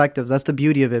different perspectives. That's the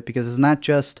beauty of it, because it's not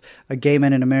just a gay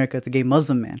man in America, it's a gay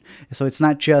Muslim man. So it's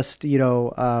not just,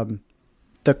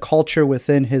 the culture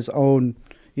within his own,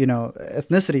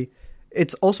 ethnicity.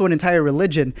 It's also an entire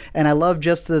religion. And I love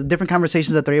just the different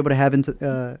conversations that they're able to have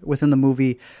within the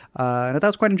movie. And I thought it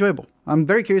was quite enjoyable. I'm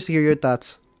very curious to hear your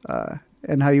thoughts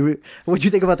and what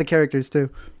you think about the characters too.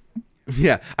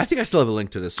 Yeah, I think I still have a link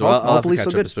to this, so I'll have to catch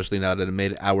up, good. especially now that it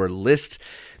made our list.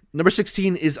 Number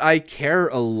 16 is I Care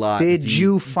a Lot. Did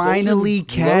you finally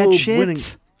catch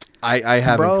it? I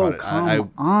haven't caught it.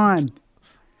 Come on.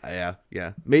 Yeah.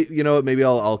 You know what? Maybe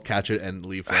I'll catch it and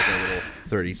leave like a little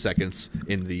 30 seconds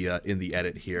in the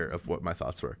edit here of what my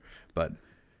thoughts were. But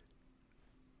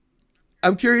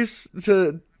I'm curious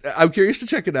to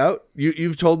check it out.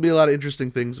 You've told me a lot of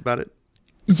interesting things about it.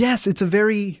 Yes, it's a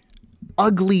very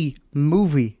ugly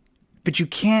movie, but you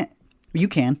can.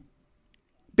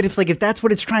 But if that's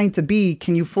what it's trying to be,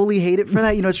 can you fully hate it for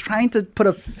that? It's trying to put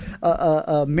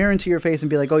a mirror into your face and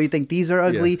be like, oh, you think these are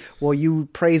ugly? Yeah. Well, you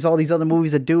praise all these other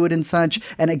movies that do it and such.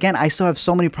 And again, I still have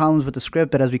so many problems with the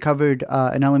script, but as we covered in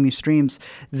LME Streams,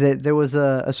 that there was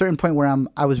a certain point where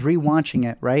I was rewatching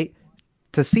it, right,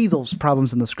 to see those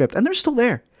problems in the script, and they're still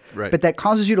there. Right. But that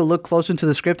causes you to look closer into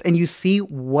the script and you see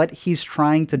what he's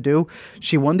trying to do.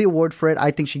 She won the award for it.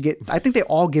 I think they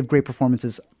all give great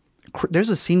performances. There's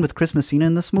a scene with Chris Messina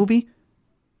in this movie.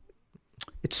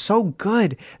 It's so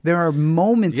good. There are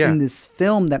moments in this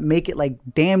film that make it like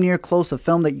damn near close, a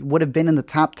film that would have been in the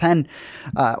top 10.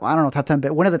 I don't know, top 10,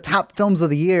 but one of the top films of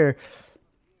the year.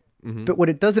 Mm-hmm. But what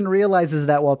it doesn't realize is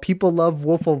that while people love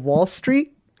Wolf of Wall Street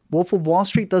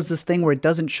does this thing where it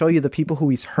doesn't show you the people who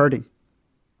he's hurting.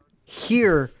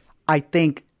 Here, I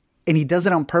think, and he does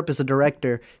it on purpose, a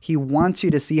director, he wants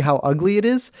you to see how ugly it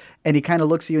is, and he kind of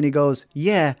looks at you and he goes,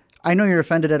 yeah, I know you're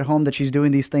offended at home that she's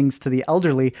doing these things to the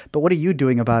elderly, but what are you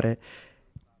doing about it?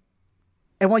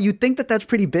 And while you think that that's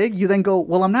pretty big, you then go,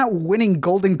 well, I'm not winning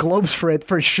Golden Globes for it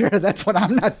for sure. That's what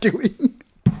I'm not doing.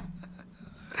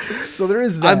 So there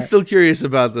is that. I'm still curious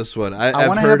about this one.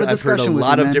 I've heard a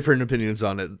lot of man. different opinions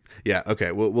on it. Yeah,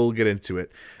 okay, we'll get into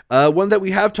it. One that we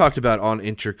have talked about on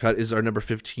Intercut is our number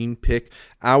 15 pick,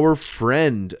 Our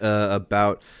Friend,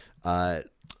 about a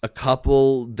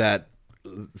couple that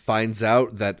finds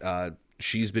out that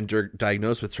she's been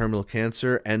diagnosed with terminal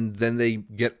cancer, and then they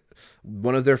get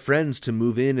one of their friends to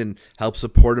move in and help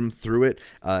support him through it.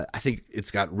 I think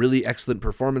it's got really excellent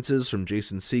performances from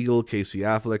Jason Segel, Casey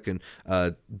Affleck,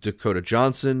 and Dakota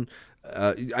Johnson.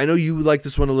 I know you like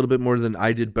this one a little bit more than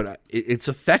I did, but it's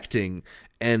affecting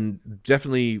and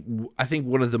definitely, I think,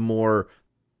 one of the more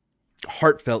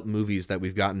heartfelt movies that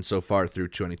we've gotten so far through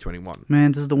 2021.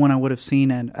 Man, this is the one I would have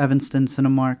seen at Evanston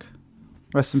Cinemark.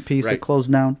 Rest in peace. Right. It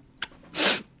closed down.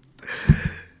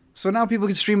 So now people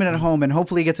can stream it at home, and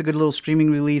hopefully it gets a good little streaming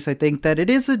release. I think that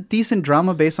it is a decent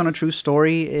drama based on a true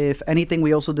story. If anything,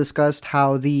 we also discussed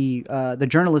how the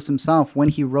journalist himself, when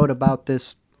he wrote about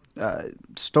this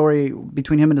story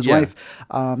between him and his wife,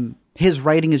 his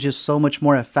writing is just so much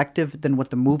more effective than what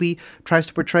the movie tries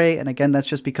to portray. And again, that's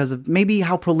just because of maybe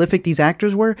how prolific these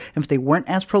actors were. And if they weren't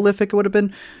as prolific, it would have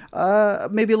been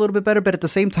maybe a little bit better. But at the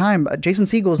same time, Jason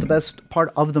Segel is the best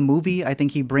part of the movie. I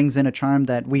think he brings in a charm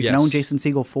that we've known Jason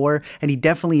Segel for. And he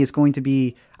definitely is going to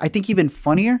be, I think, even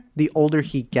funnier the older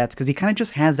he gets, because he kind of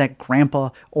just has that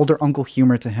grandpa, older uncle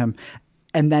humor to him.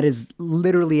 And that is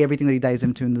literally everything that he dives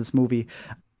into in this movie.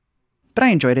 But I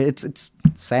enjoyed it. It's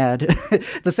sad.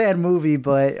 It's a sad movie,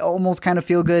 but almost kind of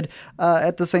feel good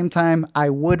at the same time. I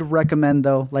would recommend,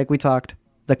 though, like we talked,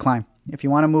 The Climb. If you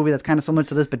want a movie that's kind of similar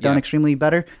to this but done extremely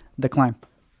better, The Climb.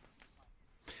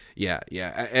 Yeah.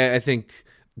 I think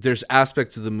there's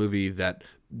aspects of the movie that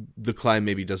The Climb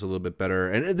maybe does a little bit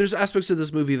better. And there's aspects of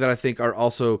this movie that I think are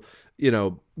also,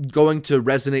 going to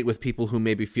resonate with people who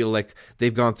maybe feel like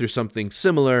they've gone through something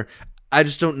similar. I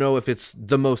just don't know if it's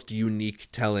the most unique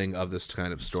telling of this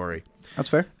kind of story. That's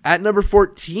fair. At number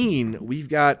 14, we've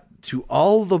got To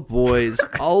All the Boys,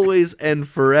 Always and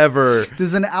Forever.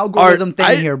 There's an algorithm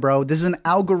here, bro. This is an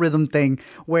algorithm thing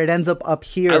where it ends up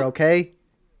here, okay?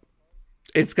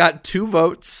 It's got 2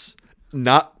 votes.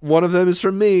 Not one of them is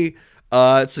from me.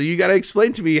 So you got to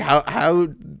explain to me how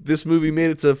this movie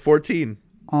made it to 14.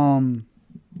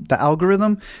 The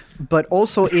algorithm, but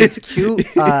also it's cute.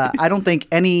 I don't think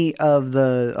any of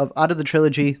out of the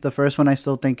trilogy, the first one I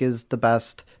still think is the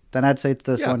best. Then I'd say it's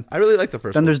this one. I really like the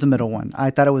first one. Then there's the middle one. I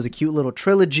thought it was a cute little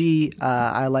trilogy.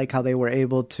 I like how they were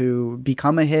able to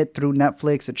become a hit through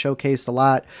Netflix. It showcased a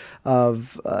lot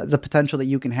of the potential that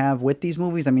you can have with these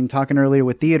movies. I mean, talking earlier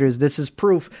with theaters, this is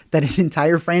proof that an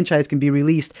entire franchise can be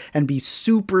released and be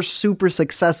super, super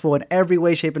successful in every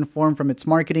way, shape, and form, from its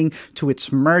marketing to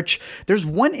its merch. There's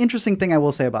one interesting thing I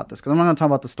will say about this, because I'm not going to talk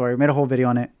about the story. I made a whole video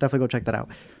on it. Definitely go check that out.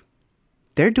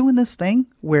 They're doing this thing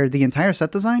where the entire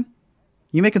set design,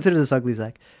 you may consider this ugly,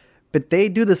 Zach, but they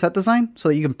do the set design so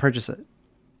that you can purchase it,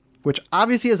 which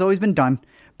obviously has always been done.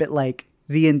 But like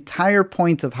the entire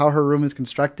point of how her room is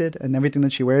constructed and everything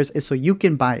that she wears is so you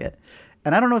can buy it.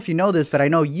 And I don't know if you know this, but I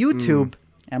know YouTube,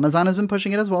 Amazon has been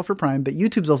pushing it as well for Prime, but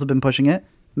YouTube's also been pushing it,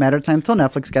 matter of time till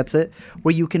Netflix gets it,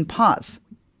 where you can pause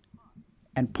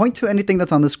and point to anything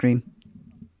that's on the screen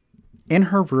in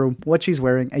her room, what she's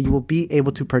wearing, and you will be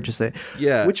able to purchase it.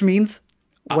 Yeah. Which means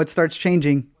what starts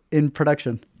changing in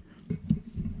production?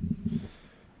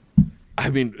 I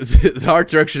mean, the art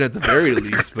direction at the very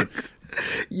least, but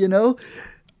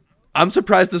I'm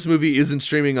surprised this movie isn't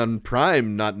streaming on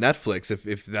Prime, not Netflix,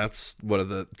 if that's one of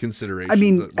the considerations. I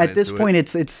mean, at this point,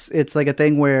 it's like a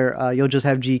thing where you'll just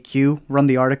have GQ run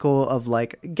the article of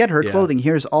like, get her clothing.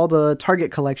 Here's all the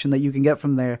Target collection that you can get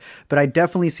from there. But I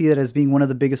definitely see that as being one of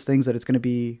the biggest things that it's going to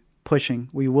be pushing.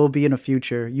 We will be in a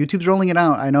future. YouTube's rolling it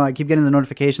out. I know I keep getting the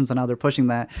notifications on how they're pushing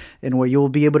that, and where you'll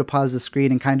be able to pause the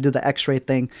screen and kind of do the X-ray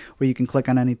thing where you can click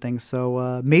on anything.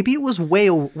 So maybe it was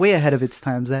way ahead of its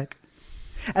time, Zach.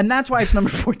 And that's why it's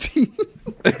number 14.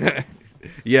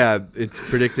 Yeah, it's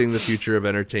predicting the future of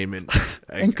entertainment.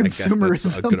 And consumerism. I guess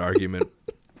that's a good argument.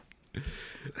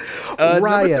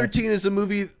 Number 13 is a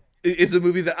movie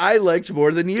that I liked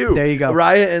more than you. There you go.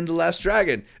 Raya and the Last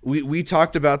Dragon. We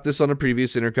talked about this on a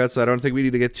previous intercut, so I don't think we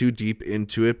need to get too deep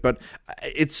into it, but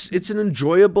it's an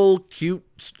enjoyable, cute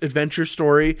adventure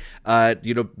story.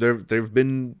 There've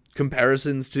been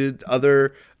comparisons to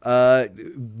other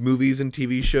movies and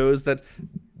TV shows that,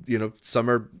 some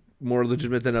are more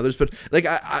legitimate than others, but like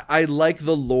I like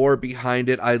the lore behind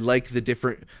it. I like the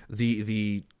different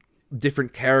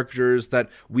characters that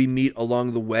we meet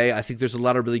along the way. I think there's a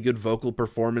lot of really good vocal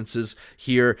performances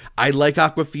here. I like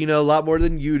Awkwafina a lot more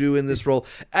than you do in this role.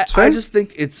 I just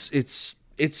think it's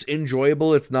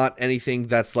enjoyable. It's not anything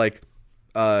that's like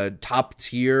top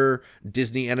tier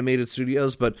Disney animated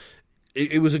studios, but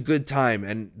it was a good time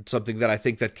and something that I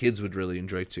think that kids would really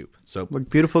enjoy too. So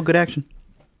beautiful, good action.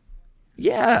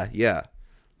 Yeah.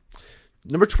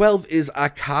 Number 12 is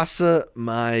Akasa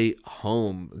My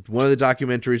Home, one of the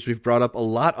documentaries we've brought up a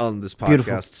lot on this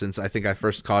podcast since I think I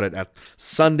first caught it at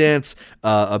Sundance,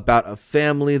 about a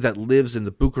family that lives in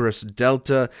the Bucharest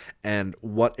Delta and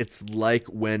what it's like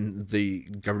when the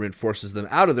government forces them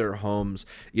out of their homes.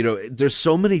 There's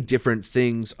so many different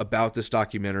things about this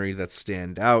documentary that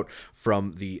stand out,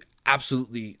 from the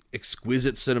absolutely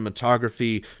exquisite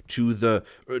cinematography to the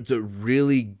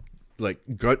really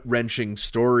gut-wrenching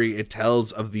story it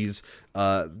tells of these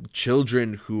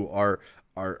children who are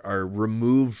are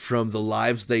removed from the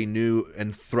lives they knew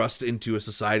and thrust into a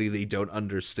society they don't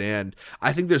understand.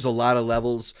 I think there's a lot of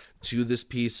levels to this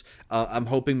piece. I'm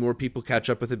hoping more people catch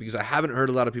up with it because I haven't heard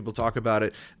a lot of people talk about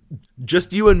it.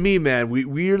 Just you and me, man.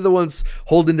 We're the ones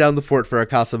holding down the fort for A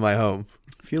Casa My Home.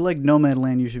 If you like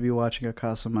Nomadland, you should be watching A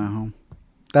Casa My Home.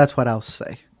 That's what I'll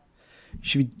say. You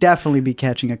should definitely be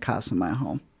catching A Casa My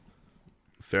Home.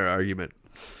 Fair argument.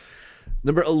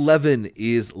 Number 11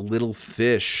 is Little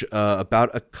Fish,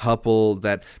 about a couple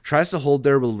that tries to hold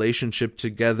their relationship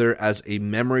together as a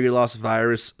memory loss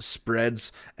virus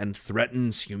spreads and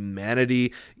threatens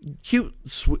humanity. Cute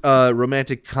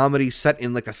romantic comedy set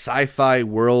in like a sci-fi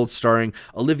world starring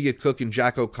Olivia Cooke and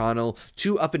Jack O'Connell,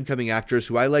 two up-and-coming actors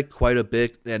who I like quite a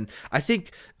bit. And I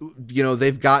think, you know,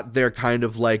 they've got their kind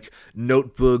of like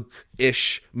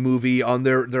Notebook-ish movie on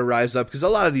their rise up, because a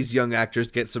lot of these young actors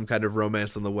get some kind of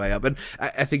romance on the way up. And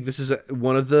I think this is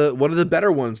one of the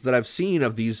better ones that I've seen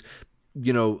of these,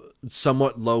 you know,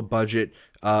 somewhat low budget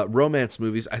romance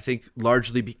movies. I think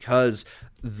largely because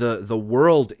the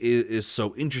world is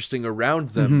so interesting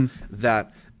around them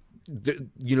that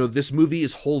you know, this movie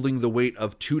is holding the weight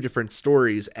of two different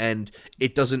stories, and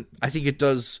it doesn't. I think it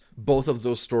does both of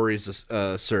those stories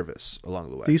a service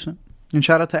along the way. Decent. And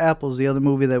shout out to Apples, the other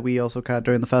movie that we also caught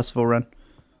during the festival run.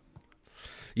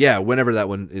 Yeah, whenever that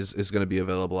one is going to be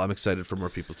available, I'm excited for more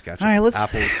people to catch it. All right,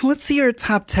 let's see your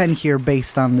top 10 here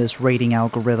based on this rating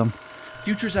algorithm.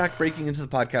 Future Zach breaking into the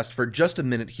podcast for just a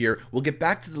minute here. We'll get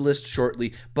back to the list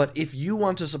shortly, but if you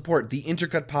want to support the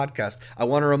Intercut Podcast, I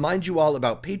want to remind you all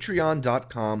about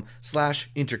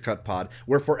patreon.com/intercutpod,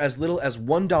 where for as little as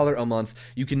 $1 a month,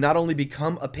 you can not only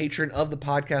become a patron of the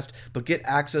podcast, but get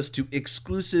access to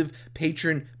exclusive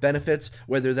patron benefits,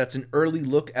 whether that's an early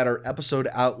look at our episode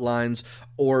outlines,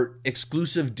 or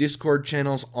exclusive Discord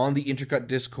channels on the Intercut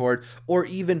Discord, or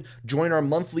even join our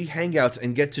monthly hangouts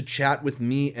and get to chat with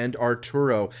me and Arturo.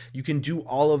 You can do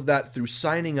all of that through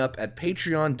signing up at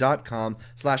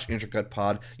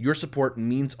patreon.com/intercutpod. Your support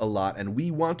means a lot, and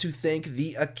we want to thank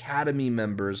the Academy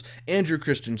members, Andrew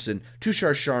Christensen,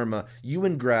 Tushar Sharma,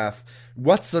 Ewan Graff,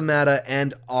 Whatsamata,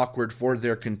 and Awkward for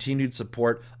their continued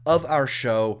support of our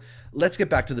show. Let's get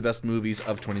back to the best movies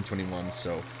of 2021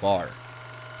 so far.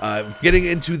 Getting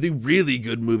into the really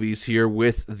good movies here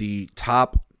with the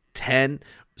top 10,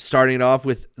 starting off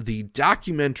with the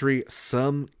documentary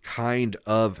Some Kind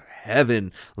of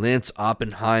Heaven, Lance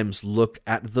Oppenheim's look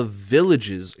at the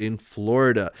villages in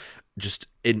Florida. Just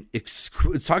it's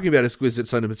talking about exquisite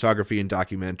cinematography and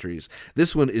documentaries.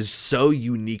 This one is so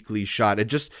uniquely shot.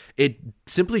 It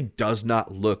simply does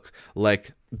not look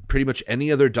like pretty much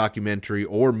any other documentary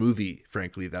or movie,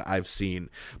 frankly, that I've seen.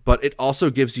 But it also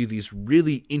gives you these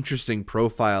really interesting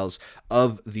profiles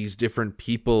of these different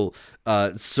people,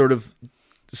 sort of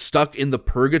stuck in the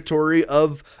purgatory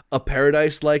of a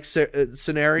paradise-like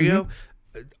scenario.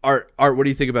 Art, what do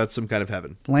you think about Some Kind of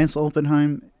Heaven? Lance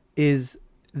Oppenheim is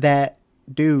that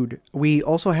dude. We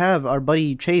also have our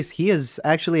buddy Chase. He has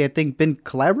actually, I think, been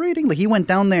collaborating. Like, he went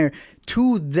down there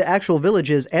to the actual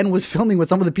villages and was filming with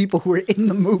some of the people who were in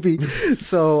the movie.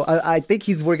 So I think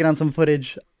he's working on some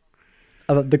footage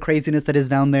of the craziness that is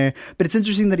down there. But it's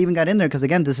interesting that he even got in there because,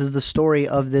 again, this is the story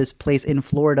of this place in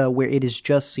Florida where it is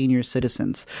just senior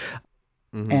citizens.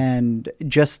 And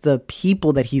just the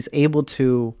people that he's able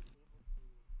to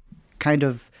kind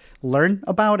of learn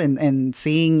about and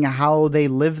seeing how they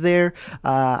live there.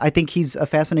 I think he's a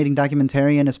fascinating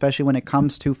documentarian, especially when it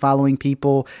comes to following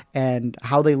people and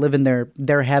how they live in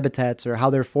their habitats or how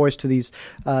they're forced to these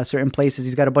certain places.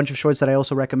 He's got a bunch of shorts that I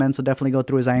also recommend, so definitely go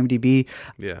through his IMDb.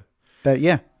 Yeah. But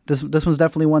yeah, this one's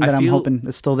definitely one that I'm hoping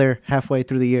is still there halfway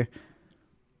through the year.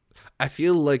 I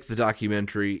feel like the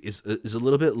documentary is a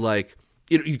little bit like,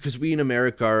 because we in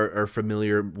America are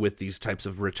familiar with these types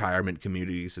of retirement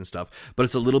communities and stuff, but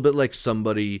it's a little bit like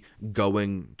somebody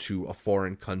going to a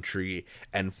foreign country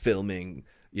and filming,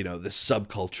 the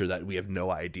subculture that we have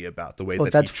no idea about, the way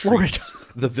that that's he treats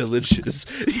Florida. The villages.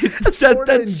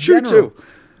 That's true too.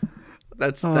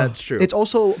 That's true. It's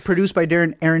also produced by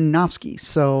Darren Aronofsky,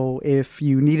 so if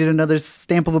you needed another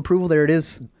stamp of approval, there it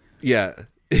is. Yeah.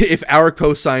 If our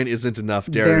cosign isn't enough,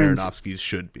 Darren Aronofsky's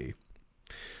should be.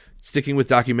 Sticking with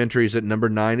documentaries at number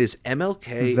 9 is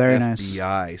MLK Very FBI.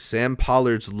 nice. Sam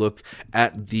Pollard's look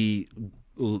at the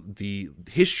the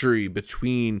history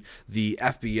between the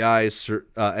FBI's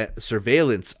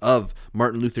surveillance of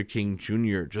Martin Luther King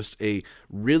Jr. Just a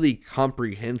really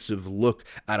comprehensive look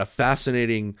at a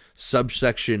fascinating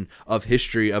subsection of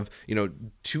history of,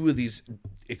 two of these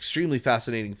extremely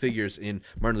fascinating figures in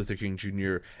Martin Luther King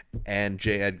Jr. and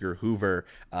J. Edgar Hoover,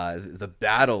 the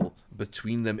battle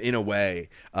between them in a way,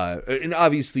 and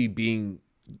obviously being,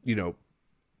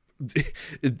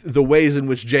 the ways in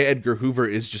which J. Edgar Hoover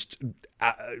is just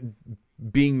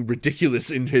being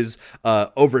ridiculous in his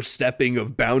overstepping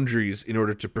of boundaries in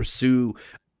order to pursue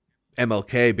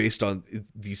MLK based on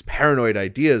these paranoid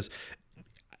ideas.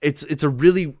 It's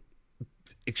an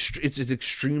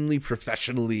extremely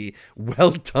professionally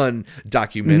well done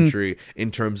documentary in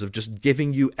terms of just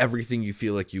giving you everything you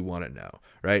feel like you want to know,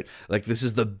 right? Like, this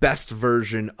is the best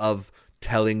version of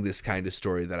telling this kind of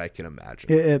story that I can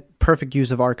imagine. Perfect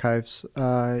use of archives.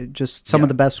 Just some of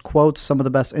the best quotes, some of the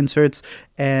best inserts.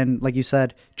 And like you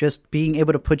said, just being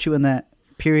able to put you in that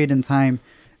period in time,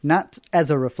 not as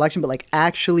a reflection, but like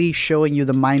actually showing you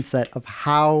the mindset of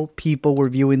how people were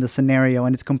viewing the scenario.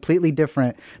 And it's completely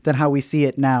different than how we see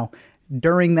it now.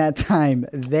 During that time,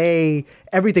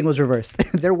 everything was reversed.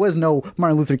 There was no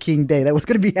Martin Luther King Day that was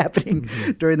going to be happening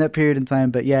during that period in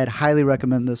time. But yeah, I'd highly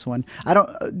recommend this one.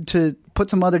 To put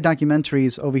some other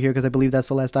documentaries over here, because I believe that's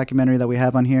the last documentary that we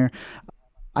have on here.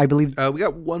 I believe we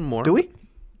got one more. Do we?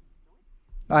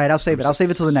 All right, I'll save it. I'll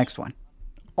save it till the next one.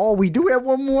 Oh, we do have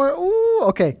one more. Ooh,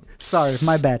 okay. Sorry,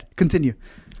 my bad. Continue.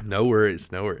 No worries.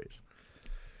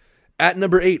 At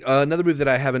number 8, another movie that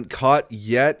I haven't caught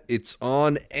yet. It's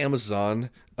on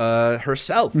Amazon.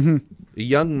 Herself, a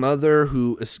young mother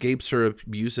who escapes her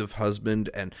abusive husband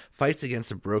and fights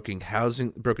against a broken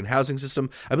housing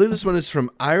system. I believe this one is from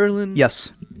Ireland.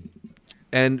 Yes.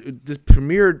 And this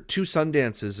premiered 2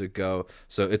 Sundances ago,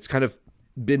 so it's kind of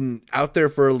been out there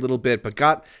for a little bit, but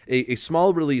got a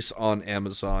small release on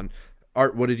Amazon.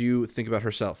 Art, what did you think about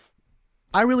Herself?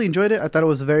 I really enjoyed it. I thought it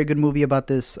was a very good movie about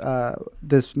this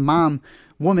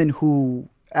woman who,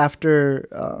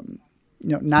 after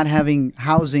not having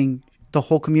housing, the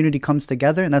whole community comes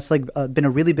together, and that's been a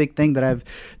really big thing that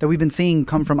we've been seeing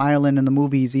come from Ireland in the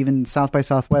movies. Even South by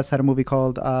Southwest had a movie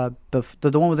called the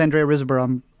one with Andrea Riseborough.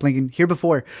 I'm blinking. Here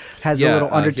Before has a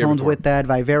little undertones with that.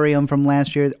 Vivarium from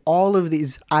last year. All of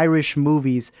these Irish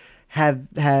movies have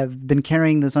been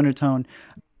carrying this undertone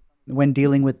when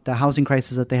dealing with the housing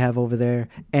crisis that they have over there.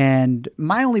 And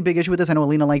my only big issue with this, I know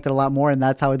Alina liked it a lot more, and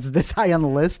that's how it's this high on the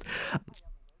list,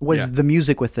 was the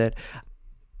music with it.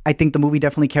 I think the movie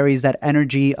definitely carries that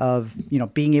energy of,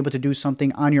 being able to do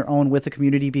something on your own with the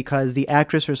community, because the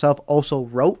actress herself also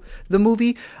wrote the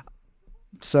movie.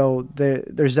 So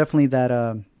there's definitely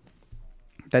that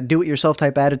do-it-yourself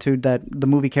type attitude that the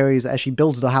movie carries as she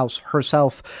builds the house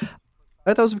herself.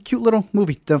 I thought it was a cute little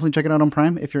movie. Definitely check it out on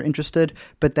Prime if you're interested.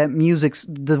 But that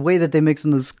the way that they mix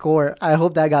in the score, I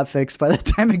hope that got fixed by the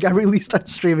time it got released on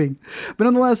streaming. But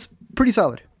nonetheless, pretty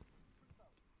solid.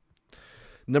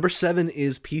 Number 7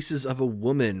 is Pieces of a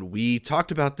Woman. We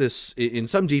talked about this in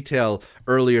some detail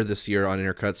earlier this year on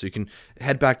Intercut, so you can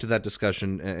head back to that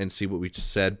discussion and see what we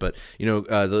said. But,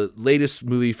 the latest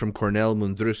movie from Cornel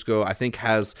Mundrusco, I think,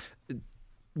 has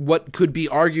what could be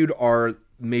argued are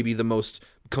maybe the most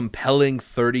compelling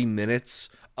 30 minutes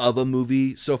of a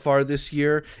movie so far this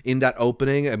year in that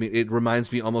opening. I mean, it reminds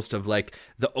me almost of like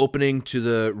the opening to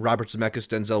the Robert Zemeckis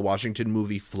Denzel Washington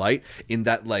movie Flight, in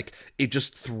that like it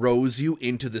just throws you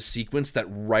into the sequence that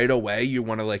right away you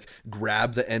want to like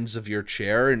grab the ends of your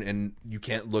chair and you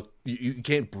can't look, you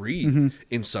can't breathe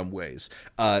in some ways.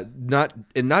 Not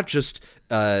just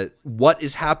what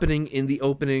is happening in the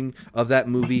opening of that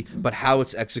movie, but how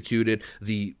it's executed.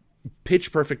 The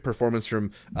pitch perfect performance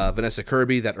from Vanessa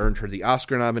Kirby that earned her the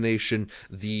Oscar nomination,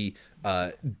 the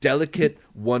delicate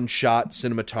one-shot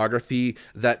cinematography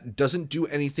that doesn't do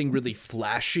anything really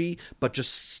flashy, but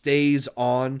just stays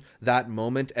on that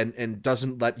moment and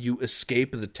doesn't let you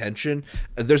escape the tension.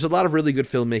 There's a lot of really good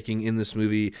filmmaking in this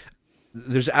movie.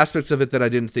 There's aspects of it that I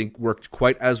didn't think worked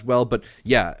quite as well, but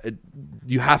yeah,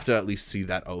 you have to at least see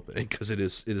that opening because it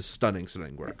is stunning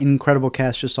work. Incredible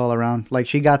cast just all around. Like,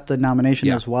 she got the nomination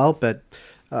as well, but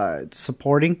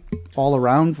supporting all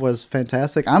around was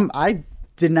fantastic. I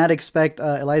did not expect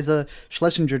Eliza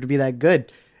Schlesinger to be that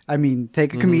good. I mean,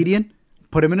 take a comedian,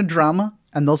 put him in a drama,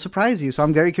 and they'll surprise you. So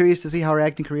I'm very curious to see how her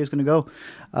acting career is going to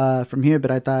go from here.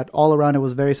 But I thought all around it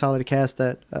was a very solid cast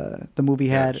that the movie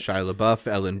had. Shia LaBeouf,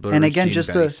 Ellen Burstyn, and again,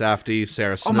 just Benny Safdie,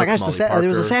 Sarah Snook, oh my gosh, Molly Parker. there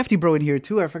was a Safdie bro in here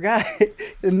too. I forgot.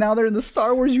 And now they're in the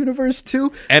Star Wars universe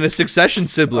too. And a Succession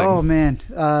sibling. Oh man,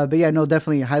 but yeah, no,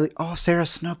 definitely highly. Oh, Sarah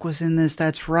Snook was in this.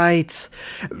 That's right.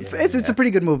 Yeah. It's a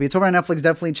pretty good movie. It's over on Netflix.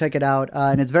 Definitely check it out.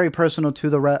 And it's very personal to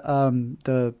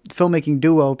the filmmaking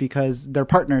duo because they're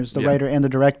partners, the writer and the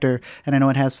director. And I know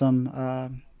it has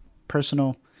some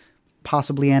personal,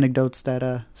 possibly anecdotes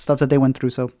that stuff that they went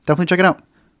through. So definitely check it out.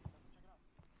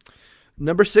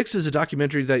 Number 6 is a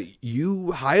documentary that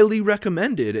you highly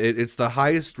recommended. It's the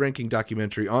highest ranking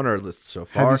documentary on our list so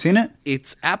far. Have you seen it?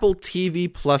 It's Apple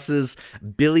TV Plus's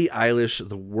Billie Eilish,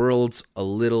 The World's a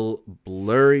Little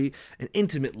Blurry, an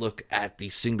intimate look at the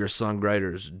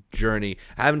singer-songwriter's journey.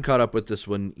 I haven't caught up with this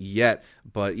one yet,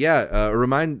 but yeah,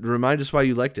 remind us why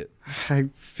you liked it. I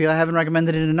feel I haven't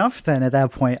recommended it enough then at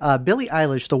that point. Billie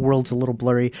Eilish, The World's a Little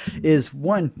Blurry, is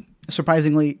one,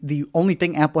 surprisingly, the only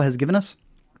thing Apple has given us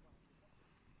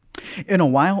in a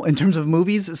while in terms of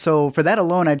movies. So for that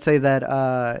alone, I'd say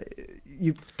that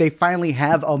they finally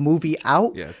have a movie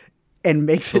out. Yeah. And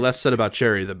makes the less said about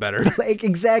Cherry, the better. Like,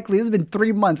 exactly. It's been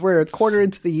 3 months. We're a quarter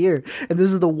into the year, and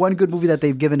this is the one good movie that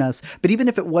they've given us. But even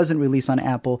if it wasn't released on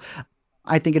Apple,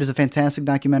 I think it is a fantastic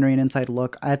documentary and inside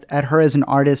look at her as an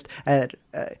artist, at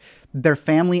their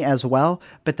family as well,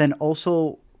 but then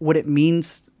also what it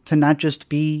means to not just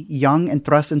be young and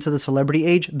thrust into the celebrity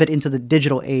age, but into the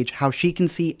digital age, how she can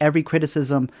see every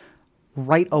criticism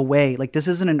right away. Like, this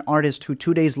isn't an artist who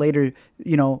 2 days later,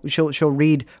 she'll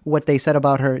read what they said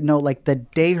about her. No, like the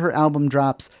day her album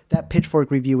drops, that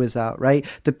Pitchfork review is out, right?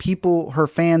 The people, her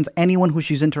fans, anyone who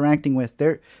she's interacting with,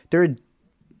 they're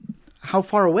how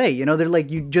far away? They're like,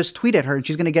 you just tweet at her and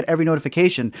she's going to get every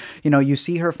notification. You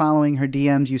see her following her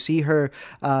DMs. You see her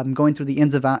going through the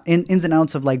ins and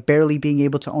outs of like barely being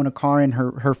able to own a car and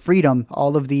her freedom,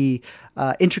 all of the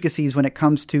intricacies when it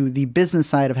comes to the business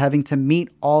side of having to meet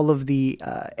all of the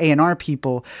A&R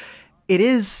people. It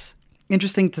is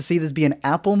interesting to see this be an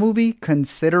Apple movie,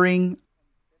 considering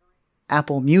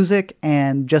Apple Music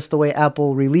and just the way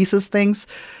Apple releases things.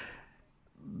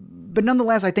 But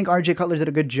nonetheless, I think RJ Cutler did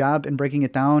a good job in breaking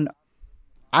it down.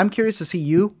 I'm curious to see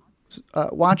you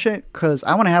watch it because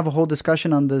I want to have a whole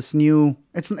discussion on this new.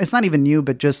 It's not even new,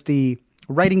 but just the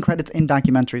writing credits in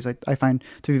documentaries I find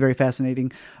to be very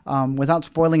fascinating. Without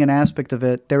spoiling an aspect of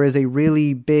it, there is a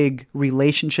really big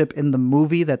relationship in the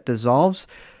movie that dissolves.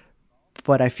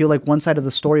 But I feel like one side of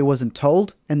the story wasn't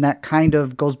told, and that kind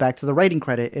of goes back to the writing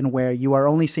credit, in where you are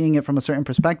only seeing it from a certain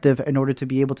perspective in order to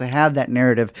be able to have that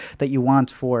narrative that you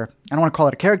want for, I don't want to call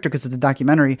it a character because it's a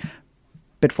documentary,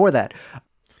 but for that.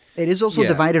 It is also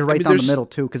divided down the middle,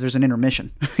 too, because there's an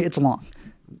intermission. It's long.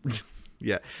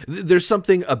 Yeah. There's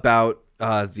something about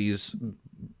these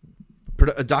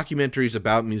documentaries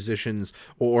about musicians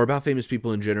or about famous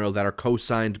people in general that are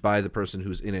co-signed by the person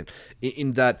who's in it,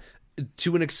 in that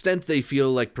to an extent they feel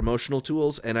like promotional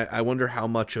tools, and I wonder how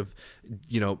much of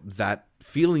that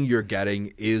feeling you're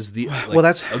getting is the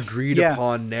that's agreed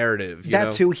upon narrative.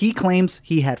 Too, he claims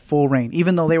he had full reign,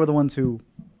 even though they were the ones who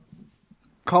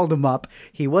called him up.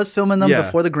 He was filming them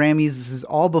before the Grammys. This is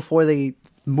all before they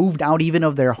moved out even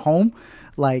of their home.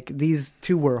 Like, these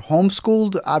two were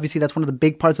homeschooled. Obviously, that's one of the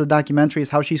big parts of the documentary, is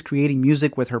how she's creating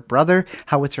music with her brother,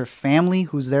 how it's her family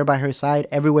who's there by her side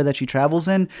everywhere that she travels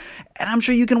in. And I'm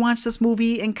sure you can watch this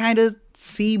movie and kind of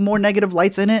see more negative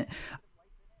lights in it.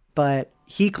 But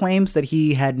he claims that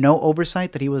he had no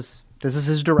oversight, that this is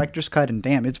his director's cut, and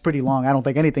damn, it's pretty long. I don't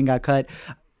think anything got cut.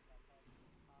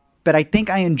 But I think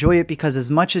I enjoy it because,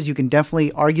 as much as you can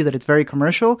definitely argue that it's very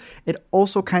commercial, it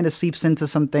also kind of seeps into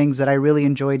some things that I really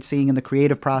enjoyed seeing in the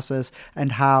creative process,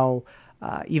 and how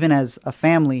even as a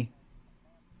family,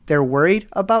 they're worried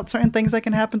about certain things that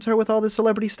can happen to her with all this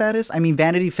celebrity status. I mean,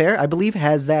 Vanity Fair, I believe,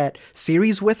 has that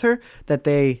series with her that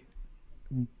they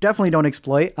definitely don't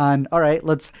exploit on, all right,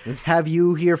 let's have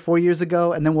you here 4 years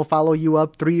ago, and then we'll follow you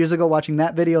up 3 years ago watching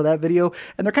that video.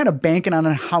 And they're kind of banking on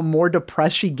how more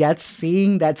depressed she gets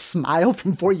seeing that smile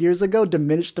from 4 years ago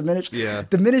diminish.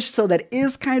 So that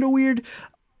is kind of weird.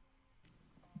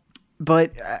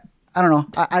 But I don't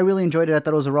know. I really enjoyed it. I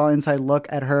thought it was a raw inside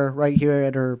look at her right here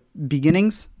at her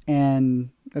beginnings.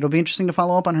 And it'll be interesting to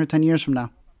follow up on her 10 years from now,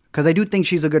 because I do think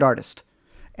she's a good artist.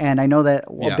 And I know that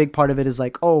a big part of it is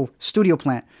like, studio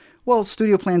plant. Well,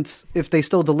 studio plants, if they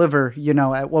still deliver,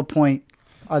 at what point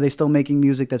are they still making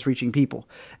music that's reaching people?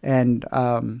 And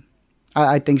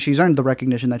I think she's earned the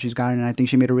recognition that she's gotten, and I think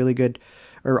she made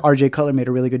RJ Cutler made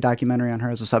a really good documentary on her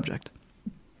as a subject.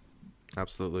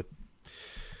 Absolutely.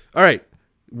 All right.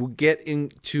 we'll get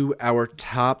into our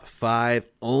top 5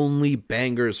 only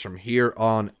bangers from here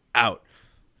on out.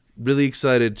 Really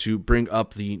excited to bring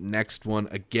up the next one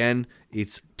again.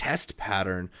 It's Test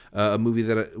Pattern, a movie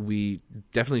that we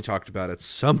definitely talked about at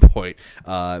some point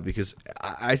because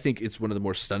I think it's one of the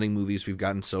more stunning movies we've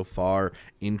gotten so far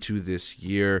into this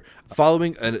year.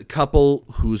 Following a couple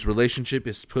whose relationship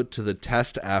is put to the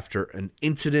test after an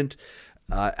incident,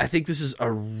 I think this is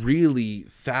a really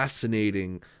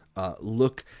fascinating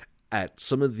look at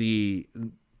some of the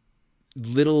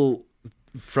little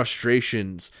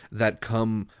frustrations that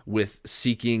come with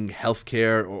seeking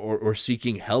healthcare or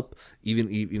seeking help,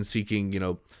 even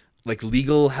seeking, like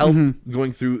legal help,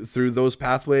 going through those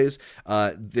pathways.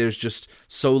 There's just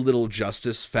so little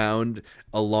justice found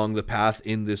along the path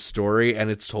in this story,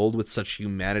 and it's told with such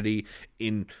humanity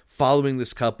in following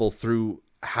this couple through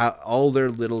all their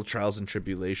little trials and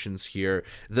tribulations here.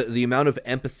 The amount of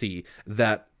empathy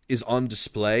that is on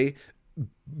display,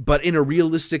 but in a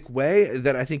realistic way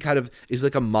that I think kind of is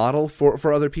like a model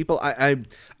for other people. I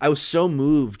was so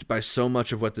moved by so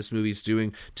much of what this movie is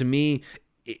doing. To me,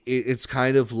 it's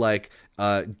kind of like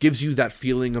gives you that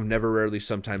feeling of never, rarely,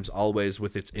 sometimes, always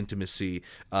with its intimacy,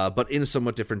 but in a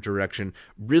somewhat different direction.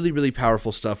 Really, really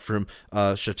powerful stuff from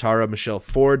Shatara Michelle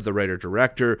Ford, the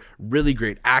writer-director. Really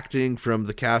great acting from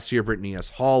the cast here: Brittany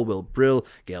S. Hall, Will Brill,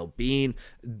 Gail Bean.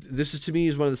 This is, to me,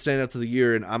 is one of the standouts of the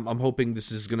year, and I'm hoping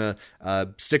this is gonna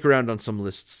stick around on some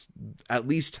lists, at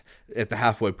least at the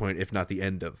halfway point, if not the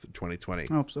end of 2020.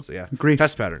 I hope so. So yeah, agree.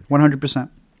 Test Pattern. 100%.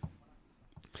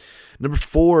 Number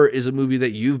 4 is a movie that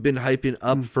you've been hyping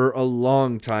up for a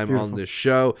long time on this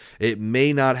show. It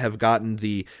may not have gotten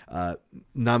the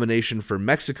nomination for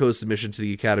Mexico's submission to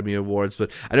the Academy Awards,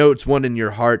 but I know it's one in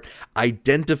your heart.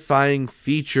 Identifying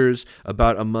Features,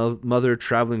 about a mother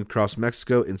traveling across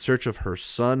Mexico in search of her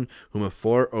son, whom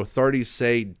authorities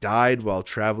say died while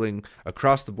traveling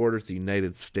across the border to the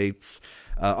United States.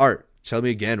 Art, tell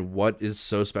me again, what is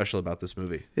so special about this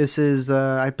movie? This is,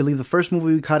 I believe, the first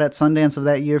movie we caught at Sundance of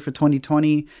that year for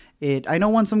 2020. I know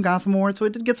won some Gotham Awards, so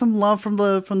it did get some love from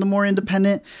the more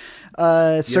independent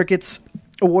circuits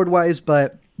award-wise,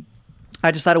 but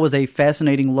I just thought it was a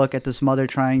fascinating look at this mother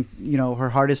trying, her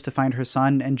hardest to find her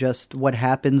son, and just what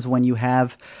happens when you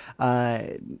have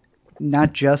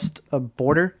not just a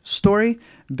border story,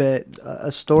 but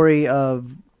a story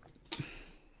of...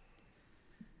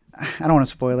 I don't want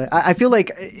to spoil it. I feel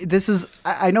like this is...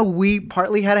 I know we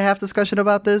partly had a half discussion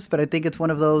about this, but I think it's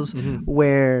one of those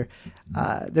where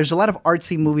there's a lot of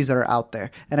artsy movies that are out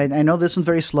there. And I know this one's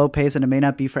very slow paced and it may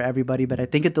not be for everybody, but I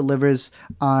think it delivers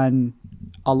on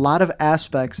a lot of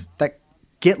aspects that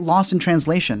get lost in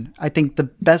translation. I think the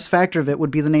best factor of it would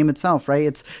be the name itself, right?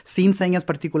 It's Sin Señas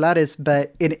Particulares,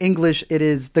 but in English, it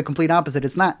is the complete opposite.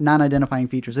 It's not non-identifying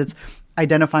features. It's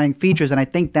identifying features. And I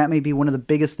think that may be one of the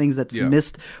biggest things that's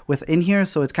missed within here.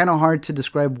 So it's kind of hard to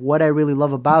describe what I really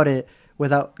love about it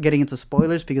without getting into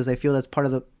spoilers, because I feel that's part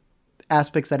of the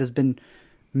aspects that has been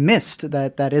missed,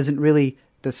 that isn't really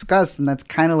discussed. And that's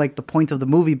kind of like the point of the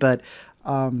movie. But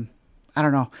I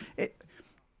don't know.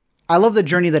 I love the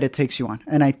journey that it takes you on,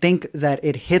 and I think that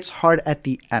it hits hard at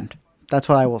the end. That's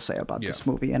what I will say about this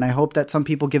movie, and I hope that some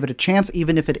people give it a chance,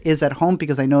 even if it is at home,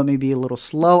 because I know it may be a little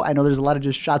slow. I know there's a lot of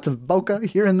just shots of bokeh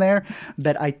here and there,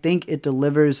 but I think it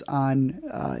delivers on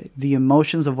the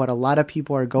emotions of what a lot of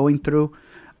people are going through.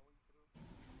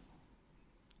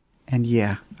 And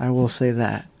yeah, I will say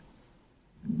that.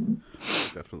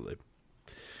 Definitely.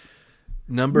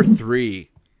 Number 3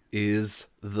 is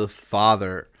The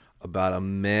Father, about a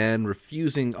man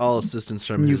refusing all assistance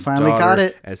from his daughter. You finally got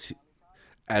it.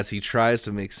 As he tries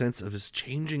to make sense of his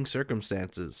changing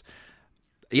circumstances.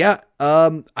 Yeah,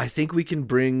 I think we can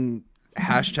bring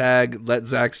hashtag Let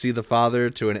Zach See the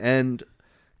Father to an end,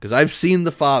 because I've seen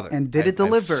The Father. And did it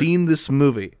deliver? I've seen this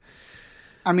movie.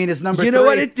 I mean, it's number 3. You know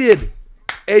what? It did.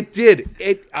 It did.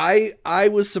 I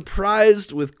was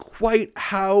surprised with quite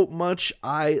how much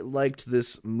I liked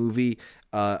this movie.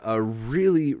 A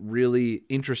really, really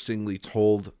interestingly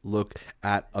told look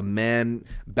at a man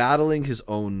battling his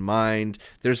own mind.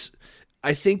 There's,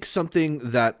 I think, something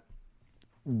that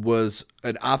was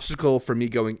an obstacle for me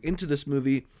going into this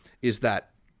movie is that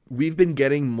we've been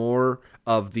getting more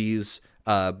of these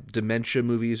dementia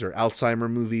movies or Alzheimer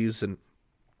movies, and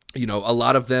a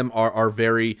lot of them are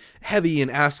very heavy and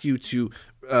ask you to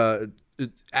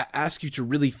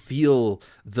really feel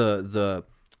the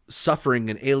suffering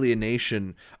and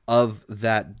alienation of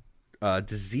that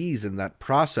disease and that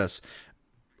process.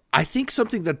 I think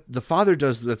something that The Father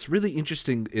does that's really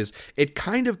interesting is it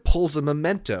kind of pulls a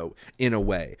Memento in a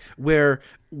way,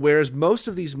 whereas most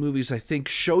of these movies, I think,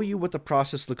 show you what the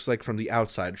process looks like from the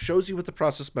outside, shows you what the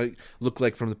process might look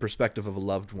like from the perspective of a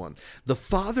loved one. The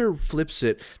Father flips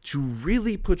it to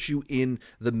really put you in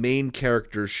the main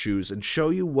character's shoes and show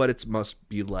you what it must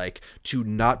be like to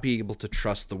not be able to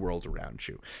trust the world around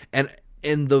you. And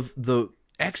the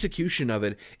execution of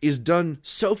it is done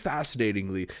so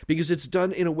fascinatingly because it's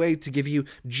done in a way to give you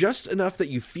just enough that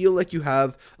you feel like you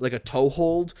have like a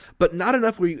toehold, but not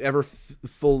enough where you ever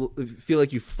feel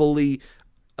like you fully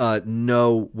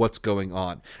know what's going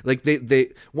on. Like they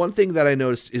one thing that I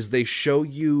noticed is they show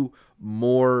you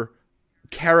more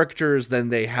characters than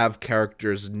they have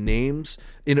characters' names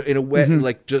in a way,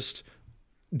 like just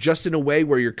in a way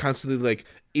where you're constantly like,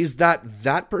 is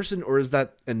that person or is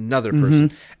that another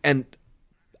person? And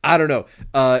I don't know.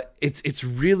 It's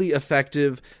really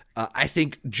effective. I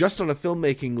think just on a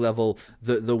filmmaking level,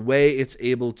 the way it's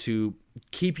able to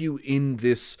keep you in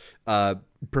this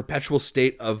perpetual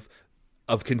state of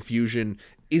confusion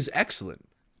is excellent.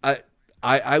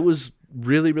 I was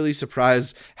really, really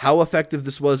surprised how effective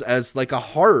this was as like a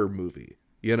horror movie,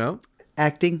 you know?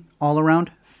 Acting all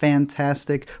around,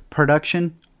 fantastic.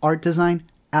 Production, art design,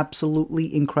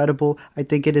 absolutely incredible. I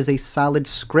think it is a solid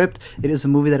script. It is a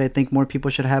movie that I think more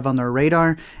people should have on their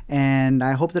radar, and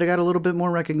I hope that it got a little bit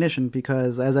more recognition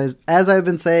because as I've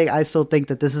been saying, I still think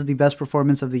that this is the best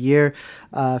performance of the year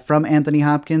from Anthony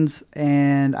Hopkins,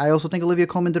 and I also think Olivia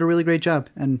Colman did a really great job.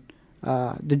 And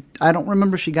I don't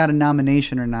remember if she got a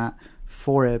nomination or not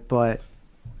for it, but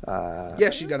yeah,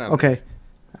 she got nominated. Okay.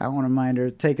 I wouldn't mind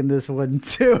her taking this one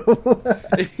too.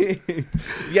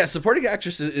 Yeah, supporting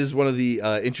actress is one of the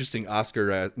interesting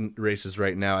Oscar races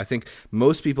right now. I think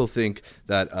most people think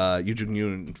that Yoo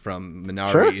Jung-yoon from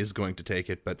Minari is going to take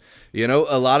it, but you know,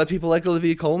 a lot of people like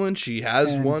Olivia Colman. She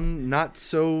has won not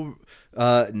so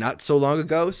long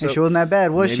ago, so and she wasn't that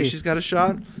bad, was maybe she? She's got a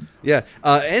shot. Yeah,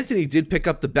 Anthony did pick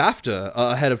up the BAFTA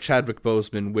ahead of Chadwick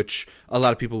Boseman, which a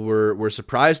lot of people were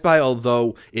surprised by,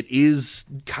 although it is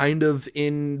kind of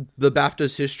in the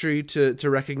BAFTA's history to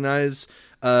recognize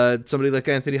somebody like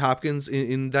Anthony Hopkins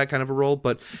in that kind of a role.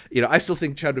 But you know, I still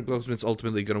think Chadwick Boseman's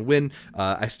ultimately going to win.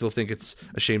 I still think it's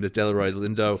a shame that Delroy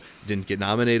Lindo didn't get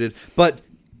nominated, but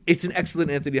it's an excellent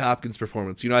Anthony Hopkins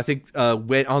performance. You know, I think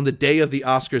when on the day of the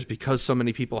Oscars, because so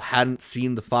many people hadn't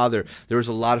seen The Father, there was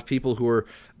a lot of people who were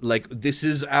like, "This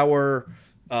is our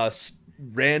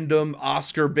random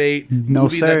Oscar bait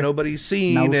movie that nobody's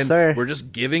seen, we're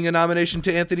just giving a nomination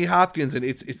to Anthony Hopkins." And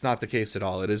it's not the case at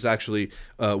all. It is actually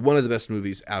one of the best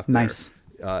movies out there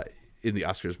in the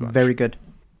Oscars bunch. Very good.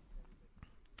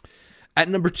 At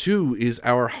number 2 is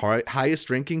our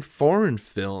highest ranking foreign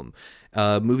film.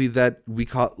 Movie that we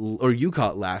caught, or you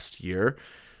caught last year.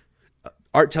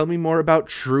 Art, tell me more about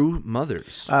True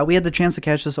Mothers. We had the chance to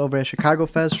catch this over at Chicago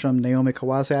Fest from Naomi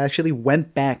Kawase. I actually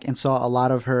went back and saw a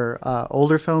lot of her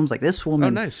older films. Like, this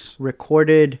woman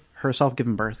recorded herself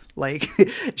giving birth. Like,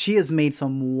 she has made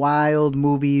some wild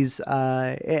movies,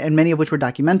 and many of which were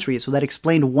documentaries. So that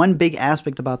explained one big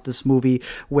aspect about this movie,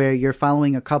 where you're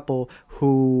following a couple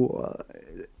who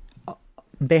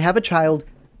they have a child,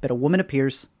 but a woman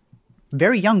appears,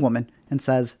 very young woman, and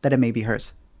says that it may be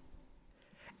hers.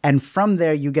 And from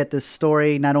there, you get this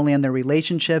story not only on their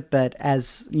relationship, but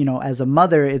as you know, as a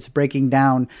mother, it's breaking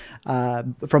down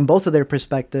from both of their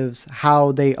perspectives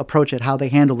how they approach it, how they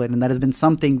handle it, and that has been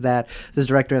something that this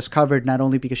director has covered. Not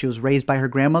only because she was raised by her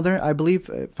grandmother, I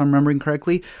believe, if I'm remembering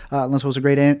correctly, unless it was a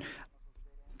great aunt.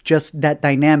 Just that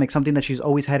dynamic, something that she's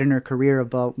always had in her career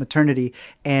about maternity,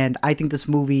 and I think this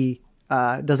movie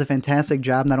does a fantastic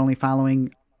job not only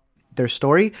following their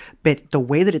story, but the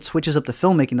way that it switches up the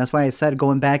filmmaking. That's why I said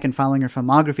going back and following her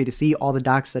filmography to see all the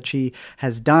docs that she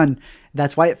has done.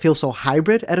 That's why it feels so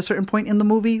hybrid at a certain point in the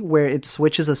movie, where it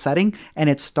switches a setting and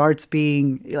it starts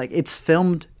being like it's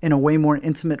filmed in a way more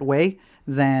intimate way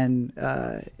than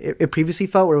it previously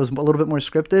felt, where it was a little bit more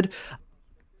scripted.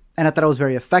 And I thought it was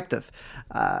very effective.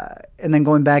 And then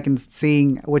going back and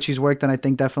seeing what she's worked on, I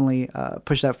think definitely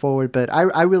pushed that forward. But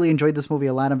I really enjoyed this movie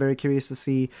a lot. I'm very curious to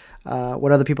see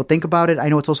what other people think about it. I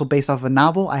know it's also based off of a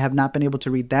novel. I have not been able to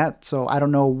read that, so I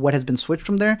don't know what has been switched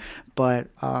from there. But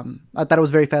I thought it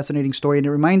was a very fascinating story. And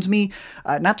it reminds me,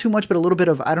 not too much, but a little bit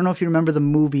of, I don't know if you remember the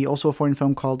movie, also a foreign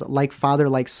film called Like Father,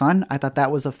 Like Son. I thought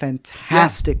that was a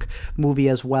fantastic movie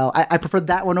as well. I prefer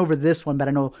that one over this one, but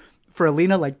I know for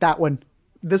Alina, like that one,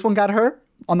 this one got her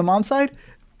on the mom side.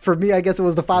 for me, I guess it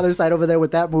was the father side over there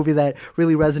with that movie that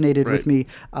really resonated with Right. me.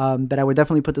 But I would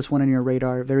definitely put this one on your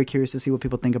radar. Very curious to see what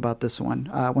people think about this one.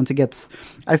 Once it gets,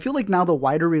 I feel like now the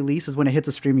wider release is when it hits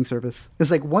a streaming service.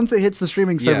 It's like once it hits the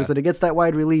streaming service Yeah. and it gets that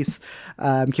wide release,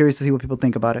 I'm curious to see what people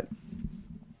think about it.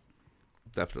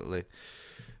 Definitely.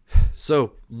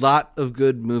 So, lot of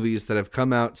good movies that have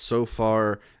come out so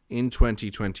far in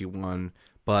 2021,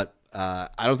 but I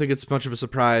don't think it's much of a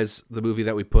surprise the movie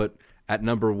that we put at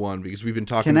number one because we've been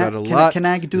talking about a lot. Can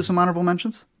I do some honorable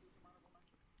mentions?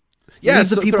 Yeah, Leave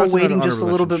the so people throw out some waiting just a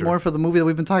honorable little bit mentions, more sure. for the movie that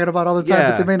we've been talking about all the time,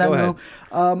 Yeah, but they may not go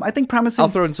know. I think Promising I'll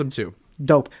throw in some too.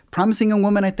 Dope. Promising Young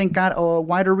Woman, I think, got a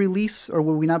wider release, or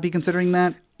will we not be considering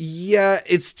that? Yeah,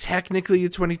 it's technically a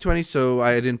 2020, so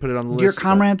I didn't put it on the Dear list. but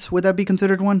Comrades, would that be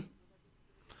considered one?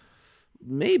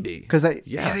 maybe Because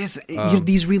Yeah.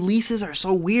 these releases are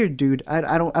so weird, dude.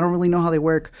 I don't really know how they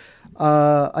work.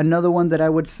 Another one that I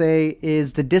would say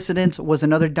is The Dissident was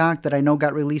another doc that I know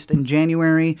got released in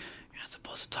January. You're not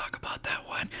supposed to talk about that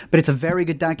one, but it's a very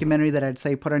good documentary that I'd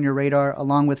say put on your radar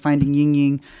along with Finding Ying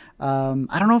Ying.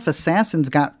 I don't know if Assassins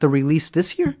got the release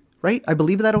this year, right? I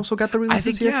believe that also got the release I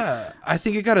think this year. yeah, I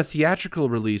think it got a theatrical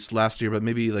release last year, but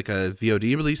maybe like a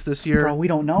VOD release this year. Bro, we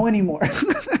don't know anymore.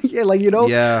 Yeah, like, you know.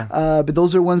 Yeah. But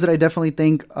those are ones that I definitely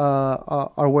think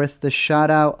are worth the shout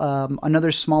out.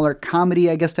 Another smaller comedy,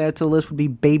 I guess, to add to the list would be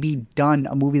Baby Done,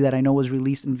 a movie that I know was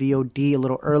released in VOD a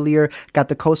little earlier. Got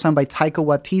the co-sign by Taika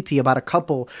Waititi about a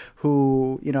couple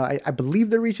who, you know, I believe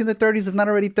they're reaching their 30s, if not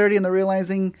already 30, and they're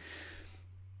realizing,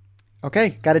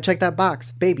 okay, got to check that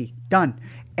box. Baby Done.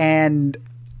 And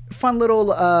fun little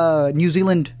New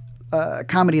Zealand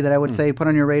comedy that I would say put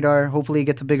on your radar. Hopefully it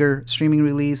gets a bigger streaming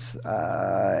release.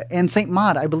 And Saint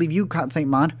Maud, I believe you caught Saint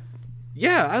Maud.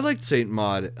 Yeah, I liked Saint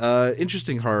Maud.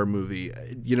 Interesting horror movie.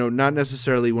 You know, not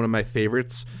necessarily one of my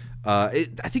favorites. I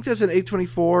think that's an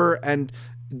A24, and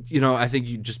you know, I think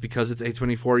you just because it's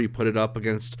A24, you put it up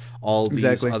against all these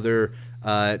Exactly. other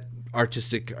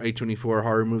artistic A24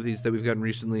 horror movies that we've gotten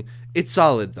recently. It's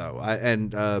solid though,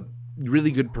 and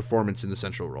really good performance in the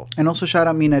central role. And also shout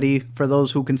out Minari for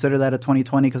those who consider that a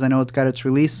 2020 because I know it's got its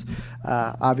release.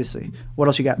 Obviously. What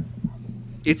else you got?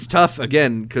 It's tough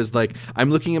again because like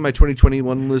I'm looking at my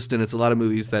 2021 list and it's a lot of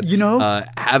movies that You know?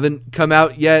 haven't come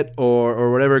out yet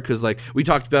or whatever because like we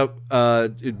talked about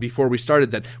before we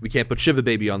started that we can't put Shiva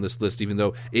Baby on this list even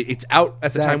though it's out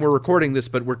at the Zach. time we're recording this,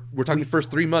 but we're talking the first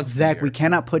 3 months. of the Zach, year. we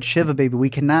cannot put Shiva Baby. We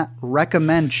cannot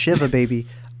recommend Shiva Baby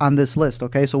on this list,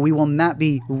 okay? So we will not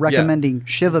be recommending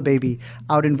Shiva Baby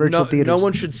out in virtual theaters. No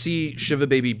one should see Shiva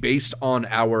Baby based on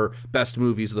our best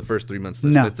movies of the first 3 months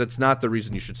list. No. That's not the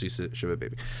reason you should see Shiva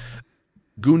Baby.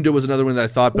 Gunda was another one that I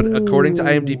thought, but according to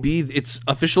IMDb, its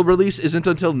official release isn't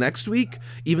until next week,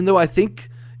 even though I think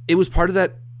it was part of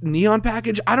that Neon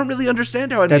package. I don't really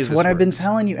understand how any That's of this what I've been works.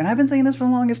 telling you. And I've been saying this for the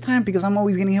longest time because I'm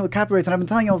always getting hit with copyrights. And I've been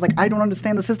telling you, I was like, I don't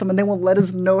understand the system. And they won't let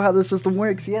us know how the system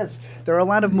works. Yes, there are a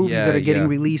lot of movies Yeah, that are getting yeah.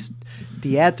 released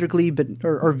theatrically but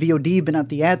or VOD, but not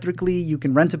theatrically. You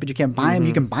can rent it, but you can't buy them.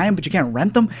 You can buy them, but you can't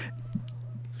rent them.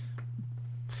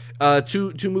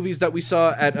 Two movies that we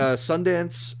saw at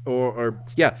Sundance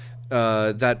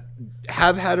that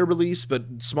have had a release, but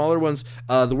smaller ones.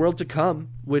 The World to Come,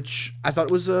 which I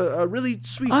thought was a really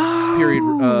sweet period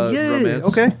romance.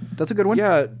 Okay, that's a good one.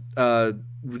 Yeah,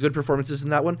 good performances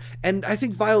in that one, and I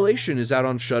think Violation is out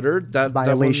on Shudder.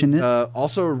 Violation that one,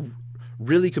 also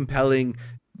really compelling,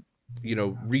 you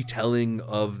know, retelling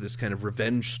of this kind of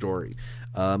revenge story.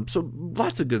 So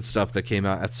lots of good stuff that came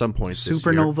out at some point. This year.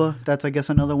 Supernova, that's, I guess,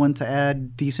 another one to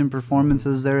add. Decent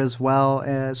performances there as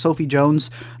well. Sophie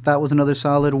Jones, that was another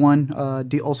solid one.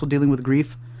 Also dealing with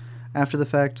grief after the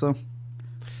fact. So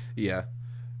Yeah.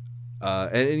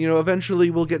 And you know, eventually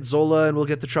we'll get Zola and we'll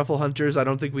get the Truffle Hunters. I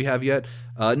don't think we have yet.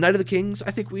 Night of the Kings.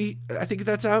 I think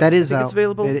that's out. that is I think out. It's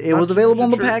available. It Not was available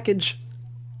on the sure. package.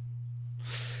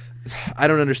 I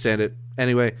don't understand it.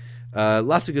 Anyway,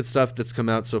 lots of good stuff that's come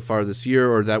out so far this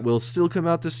year, or that will still come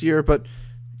out this year. But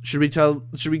should we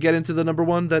get into the number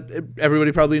one that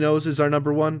everybody probably knows is our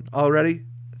number one already?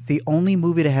 The only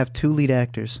movie to have 2 lead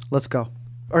actors. Let's go.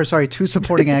 Or sorry, 2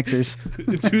 supporting actors.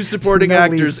 Two supporting No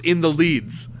actors in the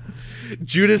leads.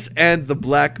 Judas and the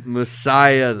Black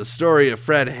Messiah, the story of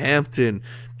Fred Hampton,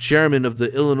 chairman of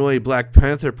the Illinois Black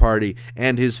Panther Party,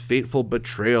 and his fateful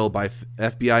betrayal by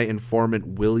FBI informant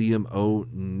William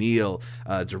O'Neill.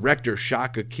 Director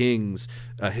Shaka Kings,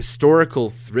 a historical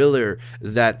thriller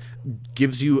that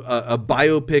gives you a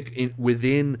biopic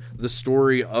within the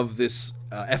story of this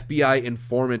FBI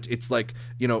informant. It's like,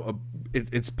 you know,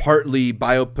 it's partly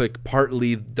biopic,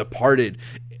 partly Departed.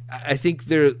 I think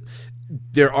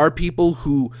there are people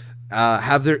who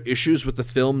have their issues with the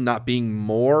film not being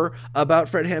more about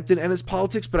Fred Hampton and his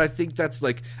politics, but I think that's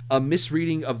like a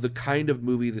misreading of the kind of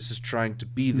movie this is trying to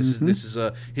be. This is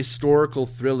a historical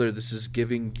thriller. This is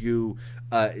giving you,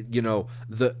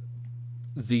 the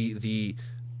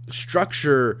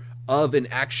structure of an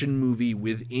action movie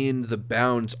within the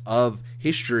bounds of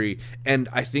history, and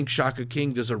I think Shaka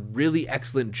King does a really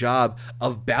excellent job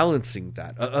of balancing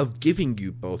that, of giving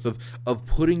you both, of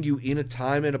putting you in a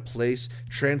time and a place,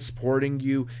 transporting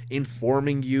you,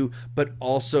 informing you, but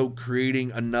also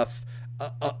creating enough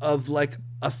of like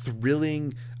a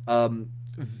thrilling,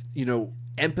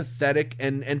 empathetic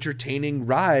and entertaining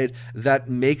ride that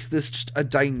makes this just a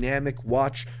dynamic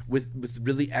watch with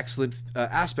really excellent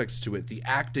aspects to it. The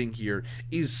acting here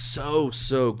is so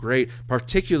great,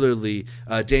 particularly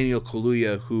Daniel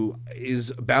Kaluuya, who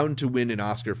is bound to win an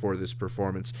Oscar for this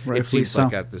performance. It seems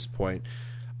like at this point.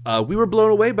 We were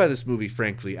blown away by this movie,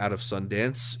 frankly, out of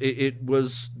Sundance. It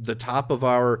was the top of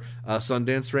our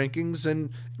Sundance rankings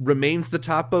and remains the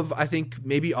top of, I think,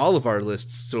 maybe all of our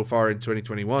lists so far in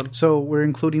 2021. So we're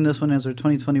including this one as our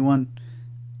 2021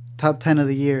 top 10 of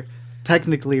the year,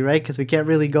 technically, right? Because we can't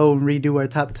really go and redo our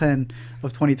top 10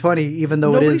 of 2020, even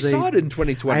though Nobody saw it in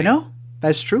 2020. I know.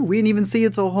 That's true. We didn't even see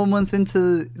it till a whole month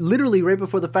into, literally right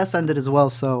before the fest ended as well.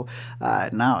 So,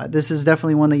 no, this is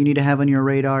definitely one that you need to have on your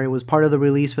radar. It was part of the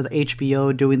release with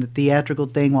HBO doing the theatrical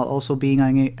thing while also being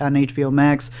on HBO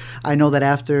Max. I know that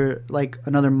after like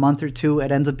another month or two,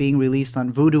 it ends up being released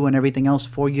on Vudu and everything else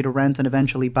for you to rent and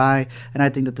eventually buy. And I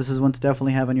think that this is one to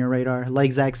definitely have on your radar.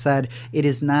 Like Zach said, it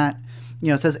is not...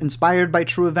 it says inspired by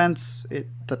true events.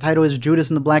 The title is Judas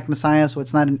and the Black Messiah, so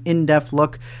it's not an in-depth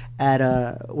look at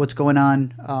what's going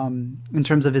on in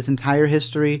terms of his entire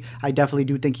history. I definitely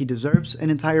do think he deserves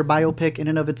an entire biopic in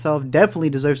and of itself.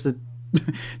 Definitely deserves to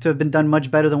have been done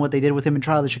much better than what they did with him in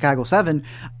Trial of the Chicago 7.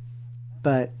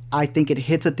 But I think it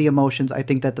hits at the emotions. I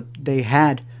think that they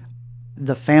had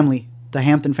the family, the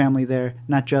Hampton family there,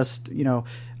 not just,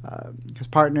 his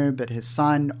partner, but his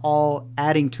son, all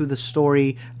adding to the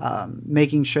story,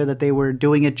 making sure that they were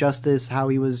doing it justice, how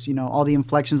he was, all the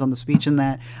inflections on the speech in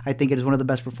that. I think it is one of the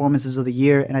best performances of the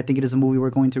year, and I think it is a movie we're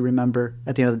going to remember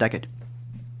at the end of the decade.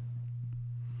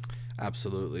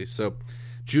 Absolutely. So,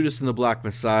 Judas and the Black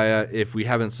Messiah, if we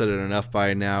haven't said it enough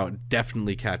by now,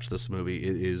 definitely catch this movie.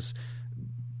 It is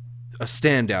a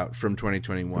standout from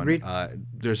 2021.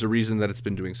 There's a reason that it's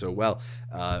been doing so well.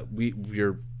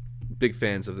 We're big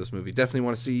fans of this movie. Definitely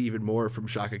want to see even more from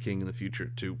Shaka King in the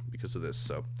future too because of this.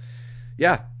 So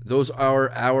yeah, those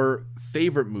are our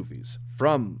favorite movies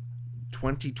from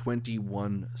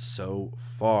 2021 so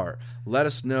far. Let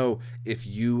us know if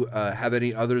you have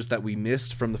any others that we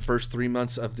missed from the first 3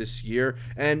 months of this year,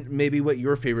 and maybe what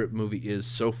your favorite movie is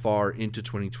so far into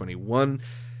 2021.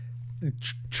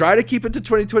 Try to keep it to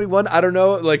 2021. I don't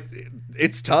know, like,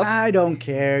 it's tough. I don't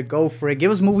care. Go for it. Give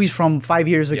us movies from 5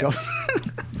 years ago.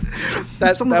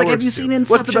 Someone's like, have you seen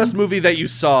Inception? What's the best movie that you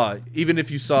saw? Even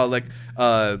if you saw like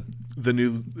the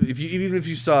new, even if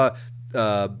you saw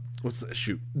The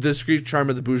Discreet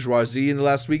Charm of the Bourgeoisie in the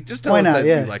last week, just tell us that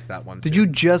you like that one. Did you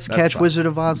just catch Wizard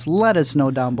of Oz? Let us know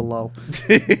down below.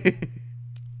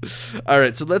 All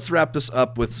right, so let's wrap this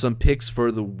up with some picks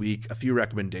for the week, a few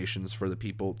recommendations for the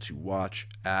people to watch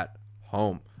at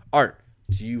home. Art,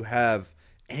 do you have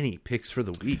any picks for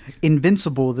the week?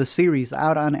 Invincible, the series,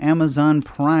 out on Amazon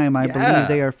Prime. I believe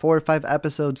they are 4 or 5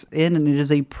 episodes in, and it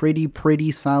is a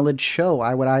pretty solid show.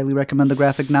 I would highly recommend the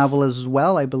graphic novel as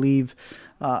well. I believe,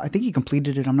 I think he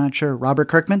completed it, I'm not sure. Robert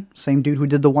Kirkman, same dude who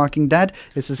did The Walking Dead.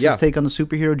 This is his take on the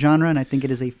superhero genre, and I think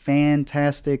it is a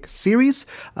fantastic series,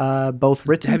 both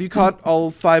written... Have you caught all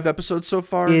 5 episodes so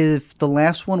far? If the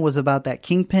last one was about that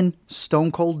Kingpin,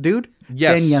 Stone Cold dude,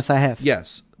 then yes, I have.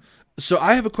 Yes. So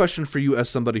I have a question for you as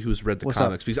somebody who's read the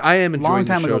comics, because I am enjoying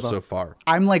the show so far.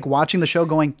 I'm like watching the show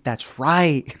going, that's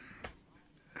right.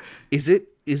 Does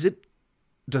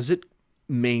it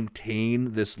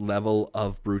maintain this level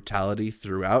of brutality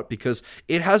throughout? Because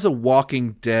it has a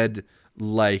Walking Dead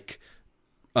like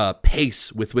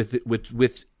pace with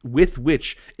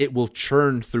which it will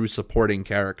churn through supporting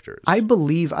characters. I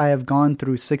believe I have gone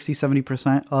through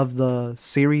 60-70% of the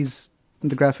series,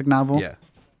 the graphic novel. Yeah.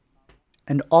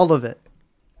 And all of it,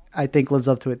 I think, lives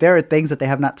up to it. There are things that they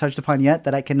have not touched upon yet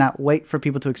that I cannot wait for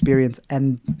people to experience,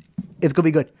 and it's going to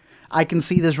be good. I can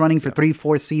see this running for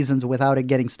 3-4 seasons without it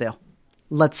getting stale.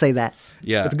 Let's say that.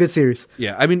 Yeah. It's a good series.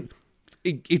 Yeah, I mean,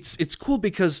 it's cool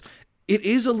because it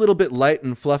is a little bit light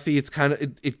and fluffy. It's kind of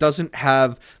it doesn't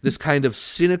have this kind of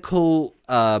cynical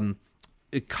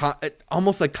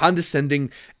almost like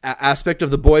condescending aspect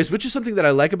of The Boys, which is something that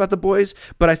I like about The Boys,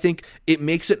 but I think it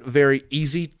makes it very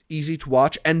easy to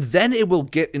watch, and then it will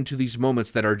get into these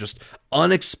moments that are just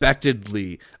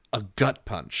unexpectedly a gut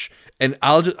punch, and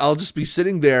I'll just be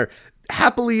sitting there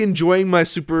happily enjoying my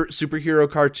superhero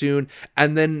cartoon,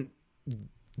 and then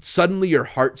suddenly your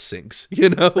heart sinks,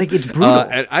 Like, it's brutal.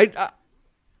 And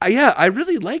I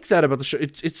really like that about the show.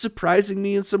 It's surprising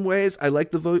me in some ways. I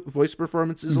like the voice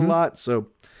performances a lot, so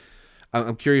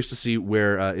I'm curious to see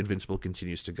where Invincible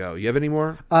continues to go. You have any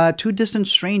more? Two Distant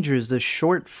Strangers, the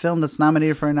short film that's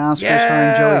nominated for an Oscar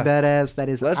starring Joey Badass, that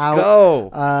is Let's out go.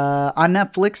 on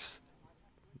Netflix.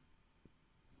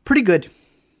 Pretty good.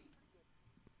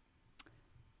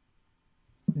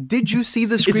 Did you see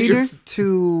the screener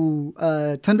to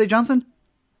Tunde Johnson?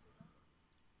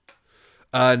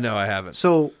 No, I haven't.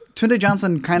 So Tunde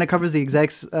Johnson kind of covers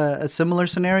the a similar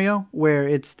scenario where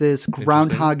it's this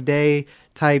Groundhog Day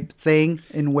type thing,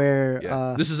 in where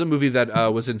this is a movie that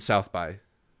was in South by,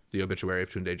 the obituary of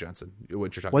Tunde Johnson.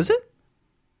 What you're talking? Was about. it?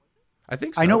 I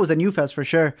think so. I know it was at UFest for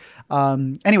sure.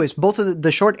 Anyways, both of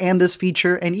the short and this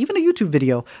feature, and even a YouTube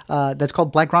video that's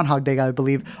called Black Groundhog Day, I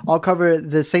believe, all cover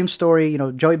the same story. You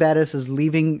know, Joey Badass is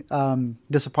leaving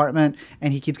this apartment,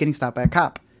 and he keeps getting stopped by a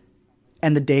cop.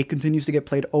 And the day continues to get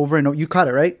played over and over. You caught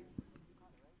it, right?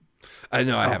 I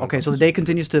know I haven't. Okay, so the day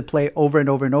continues to play over and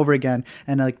over and over again.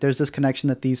 And like, there's this connection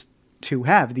that these two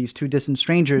have, these two distant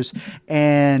strangers.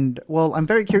 And, well, I'm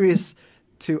very curious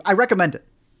I recommend it.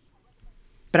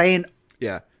 But I ain't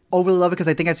overly love it because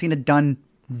I think I've seen it done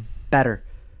better.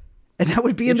 And that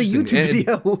would be in the YouTube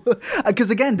video. Because,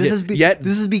 again, this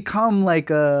has become like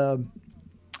a...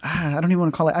 I don't even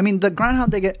want to call it... I mean, the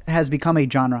Groundhog Day has become a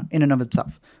genre in and of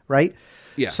itself, right?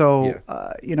 Yeah. So,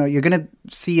 you're going to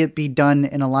see it be done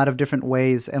in a lot of different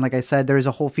ways. And like I said, there is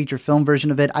a whole feature film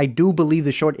version of it. I do believe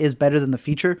the short is better than the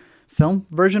feature film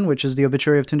version, which is the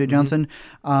obituary of Tunde Johnson.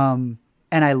 And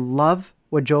I love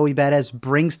what Joey Badass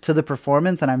brings to the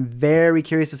performance, and I'm very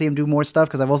curious to see him do more stuff,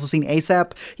 because I've also seen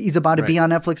ASAP. He's about to be on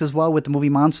Netflix as well with the movie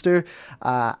Monster.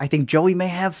 I think Joey may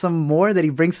have some more that he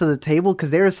brings to the table,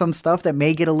 because there is some stuff that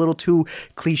may get a little too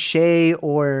cliche,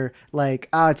 or like,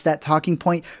 it's that talking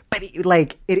point. But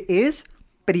it is,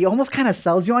 but he almost kind of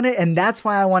sells you on it, and that's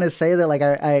why I want to say that, like,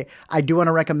 I do want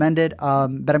to recommend it. But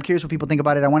I'm curious what people think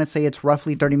about it. I want to say it's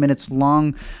roughly 30 minutes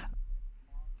long.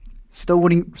 Still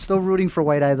rooting for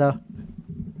White Eye though,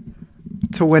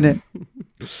 to win it.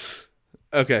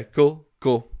 Okay, cool.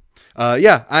 I'm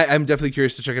definitely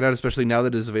curious to check it out, especially now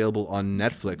that it is available on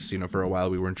Netflix. For a while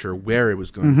we weren't sure where it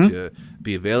was going to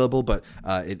be available, but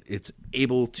it's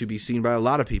able to be seen by a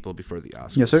lot of people before the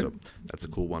Oscars. Yes, sir. So that's a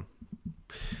cool one.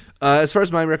 As far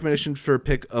as my recommendation for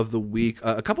pick of the week,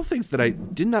 a couple things that I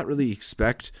did not really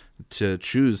expect to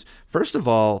choose. First of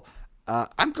all,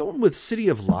 I'm going with City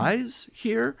of Lies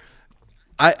here.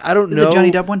 I don't know. The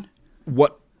Johnny Depp one?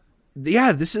 What?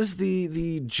 Yeah, this is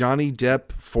the Johnny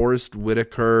Depp, Forrest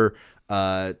Whitaker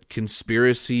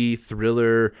conspiracy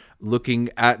thriller looking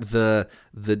at the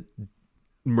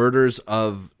murders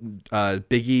of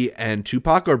Biggie and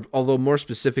Tupac, or although more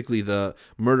specifically the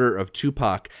murder of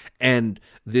Tupac, and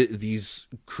these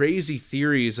crazy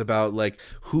theories about like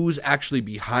who's actually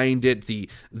behind it, the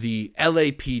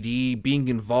LAPD being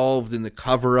involved in the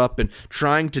cover up and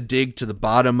trying to dig to the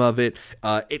bottom of it.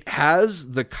 It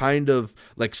has the kind of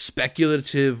like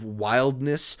speculative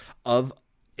wildness of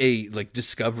a like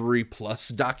Discovery Plus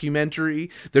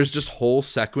documentary. There's just whole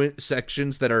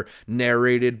sections that are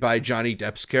narrated by Johnny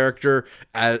Depp's character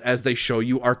as they show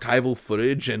you archival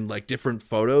footage and like different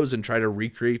photos and try to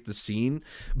recreate the scene.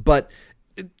 But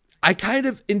I kind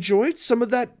of enjoyed some of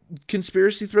that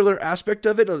conspiracy thriller aspect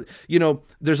of it.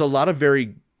 There's a lot of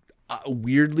very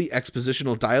weirdly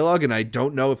expositional dialogue, and I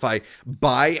don't know if I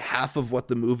buy half of what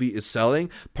the movie is selling.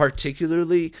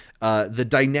 Particularly, the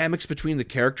dynamics between the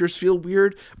characters feel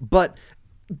weird, but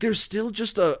there's still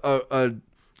just a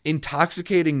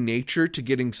intoxicating nature to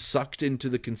getting sucked into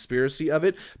the conspiracy of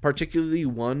it, particularly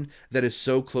one that is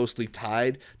so closely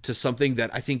tied to something that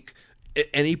I think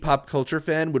any pop culture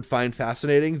fan would find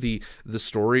fascinating, the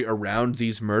story around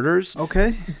these murders.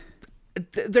 Okay.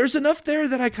 There's enough there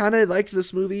that I kind of liked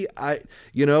this movie. I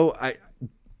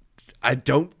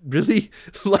don't really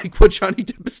like what Johnny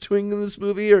Depp is doing in this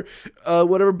movie or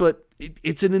whatever, but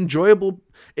it's an enjoyable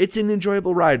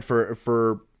ride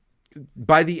for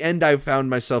by the end I found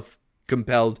myself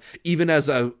compelled, even as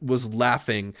I was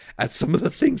laughing at some of the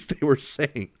things they were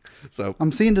saying. So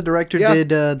I'm seeing the director did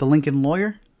The Lincoln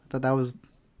Lawyer. I thought that was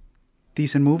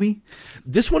decent movie.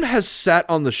 This one has sat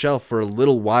on the shelf for a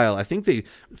little while. I think they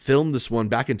filmed this one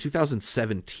back in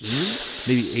 2017,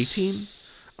 maybe 18.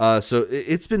 So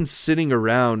it's been sitting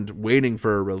around waiting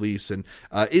for a release and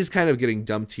is kind of getting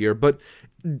dumped here, but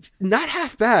not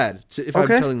half bad, if I'm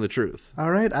telling the truth.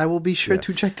 All right, I will be sure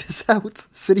to check this out.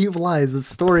 City of Lies, the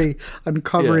story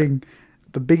uncovering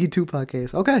the Biggie Tupac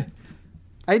case. Okay.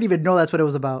 I didn't even know that's what it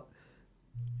was about.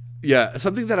 Yeah,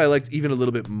 something that I liked even a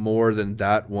little bit more than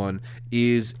that one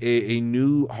is a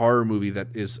new horror movie that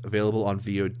is available on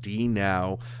VOD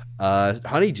now,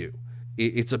 Honeydew.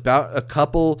 It's about a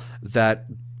couple that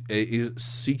is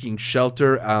seeking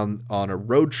shelter on a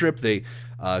road trip. They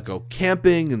go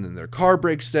camping, and then their car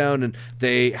breaks down, and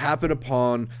they happen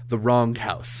upon the wrong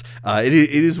house. It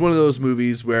is one of those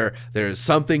movies where there's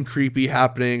something creepy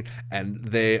happening, and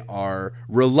they are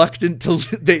reluctant to.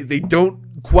 They don't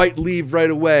quite leave right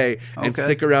away and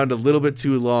stick around a little bit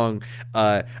too long.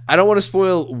 I don't want to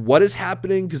spoil what is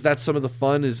happening, because that's some of the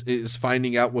fun is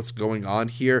finding out what's going on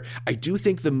here. I do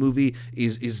think the movie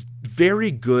is very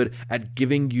good at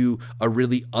giving you a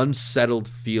really unsettled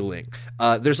feeling.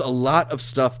 There's a lot of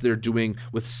stuff they're doing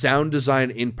with sound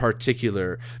design in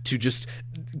particular to just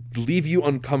leave you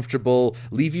uncomfortable,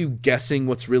 leave you guessing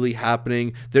what's really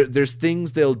happening. There's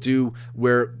things they'll do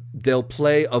where they'll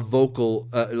play a vocal,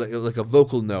 like a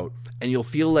vocal note, and you'll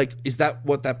feel like, is that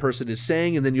what that person is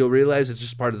saying? And then you'll realize it's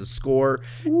just part of the score.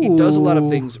 Ooh. It does a lot of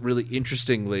things really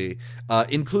interestingly,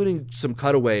 including some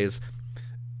cutaways.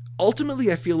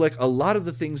 Ultimately, I feel like a lot of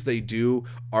the things they do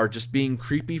are just being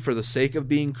creepy for the sake of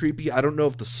being creepy. I don't know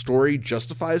if the story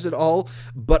justifies it all,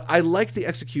 but I like the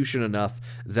execution enough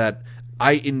that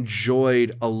I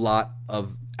enjoyed a lot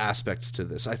of aspects to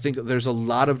this. I think there's a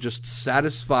lot of just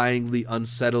satisfyingly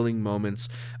unsettling moments,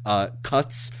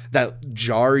 cuts that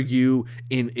jar you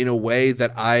in a way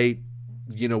that I,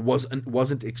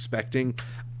 wasn't expecting.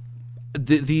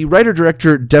 The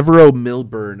writer-director, Devereaux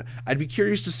Milburn, I'd be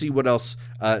curious to see what else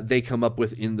they come up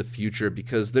with in the future,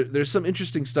 because there's some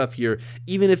interesting stuff here,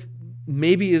 even if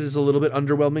maybe it is a little bit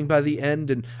underwhelming by the end,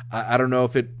 and I don't know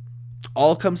if it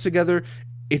all comes together.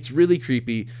 It's really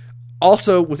creepy.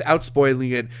 Also, without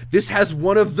spoiling it, this has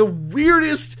one of the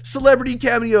weirdest celebrity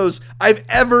cameos I've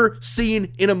ever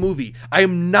seen in a movie. I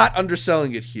am not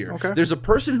underselling it here. Okay. There's a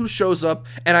person who shows up,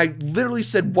 and I literally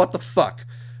said, what the fuck?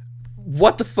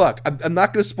 What the fuck? I'm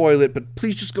not going to spoil it, but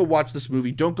please just go watch this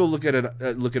movie. Don't go look at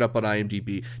it. Look it up on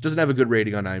IMDb. It doesn't have a good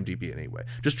rating on IMDb anyway.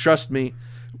 Just trust me.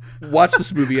 Watch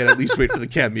this movie and at least wait for the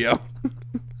cameo.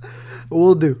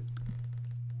 Will do.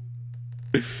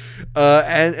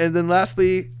 And then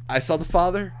lastly, I saw The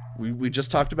Father. We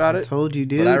just talked about it. I told you,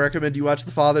 dude. But I recommend you watch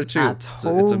The Father too. It's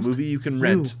a movie you can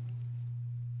rent.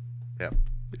 Yep.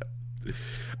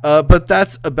 But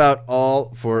that's about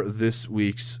all for this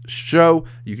week's show.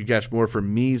 You can catch more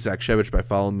from me, Zach Shevich, by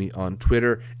following me on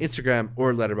Twitter, Instagram,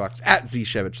 or Letterboxd at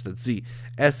ZShevich. That's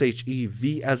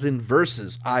ZSHEV as in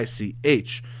versus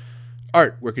ICH.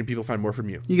 Art, where can people find more from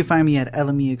you? You can find me at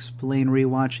LME Explain,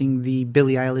 rewatching the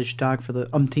Billie Eilish doc for the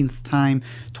umpteenth time.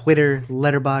 Twitter,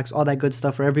 Letterboxd, all that good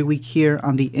stuff for every week here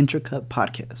on the Intercut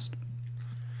Podcast.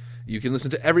 You can listen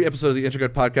to every episode of the Intercut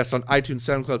Podcast on iTunes,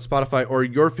 SoundCloud, Spotify, or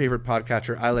your favorite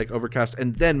podcatcher. I like Overcast.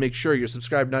 And then make sure you're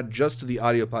subscribed not just to the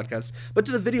audio podcast, but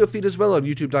to the video feed as well on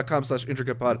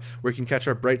youtube.com/IntercutPod, where you can catch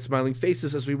our bright, smiling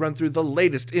faces as we run through the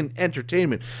latest in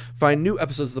entertainment. Find new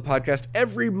episodes of the podcast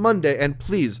every Monday, and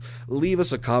please leave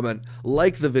us a comment,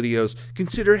 like the videos,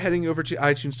 consider heading over to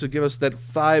iTunes to give us that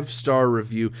 5-star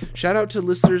review. Shout out to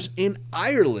listeners in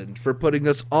Ireland for putting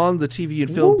us on the TV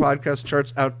and film podcast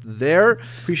charts out there.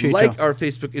 Appreciate Like our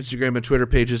Facebook, Instagram, and Twitter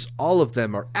pages. All of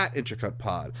them are at Intercut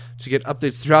Pod to get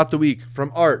updates throughout the week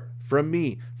from Art, from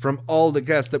me, from all the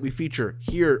guests that we feature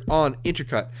here on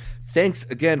Intercut. Thanks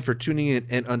again for tuning in,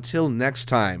 and until next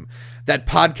time, that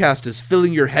podcast is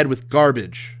filling your head with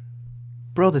garbage.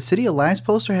 Bro, the City of Lies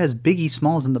poster has Biggie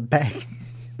Smalls in the back.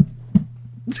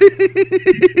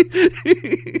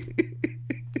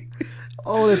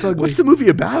 Oh, that's ugly. What's the movie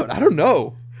about? I don't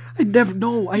know. I never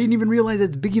know. I didn't even realize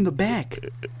it's Biggie in the back.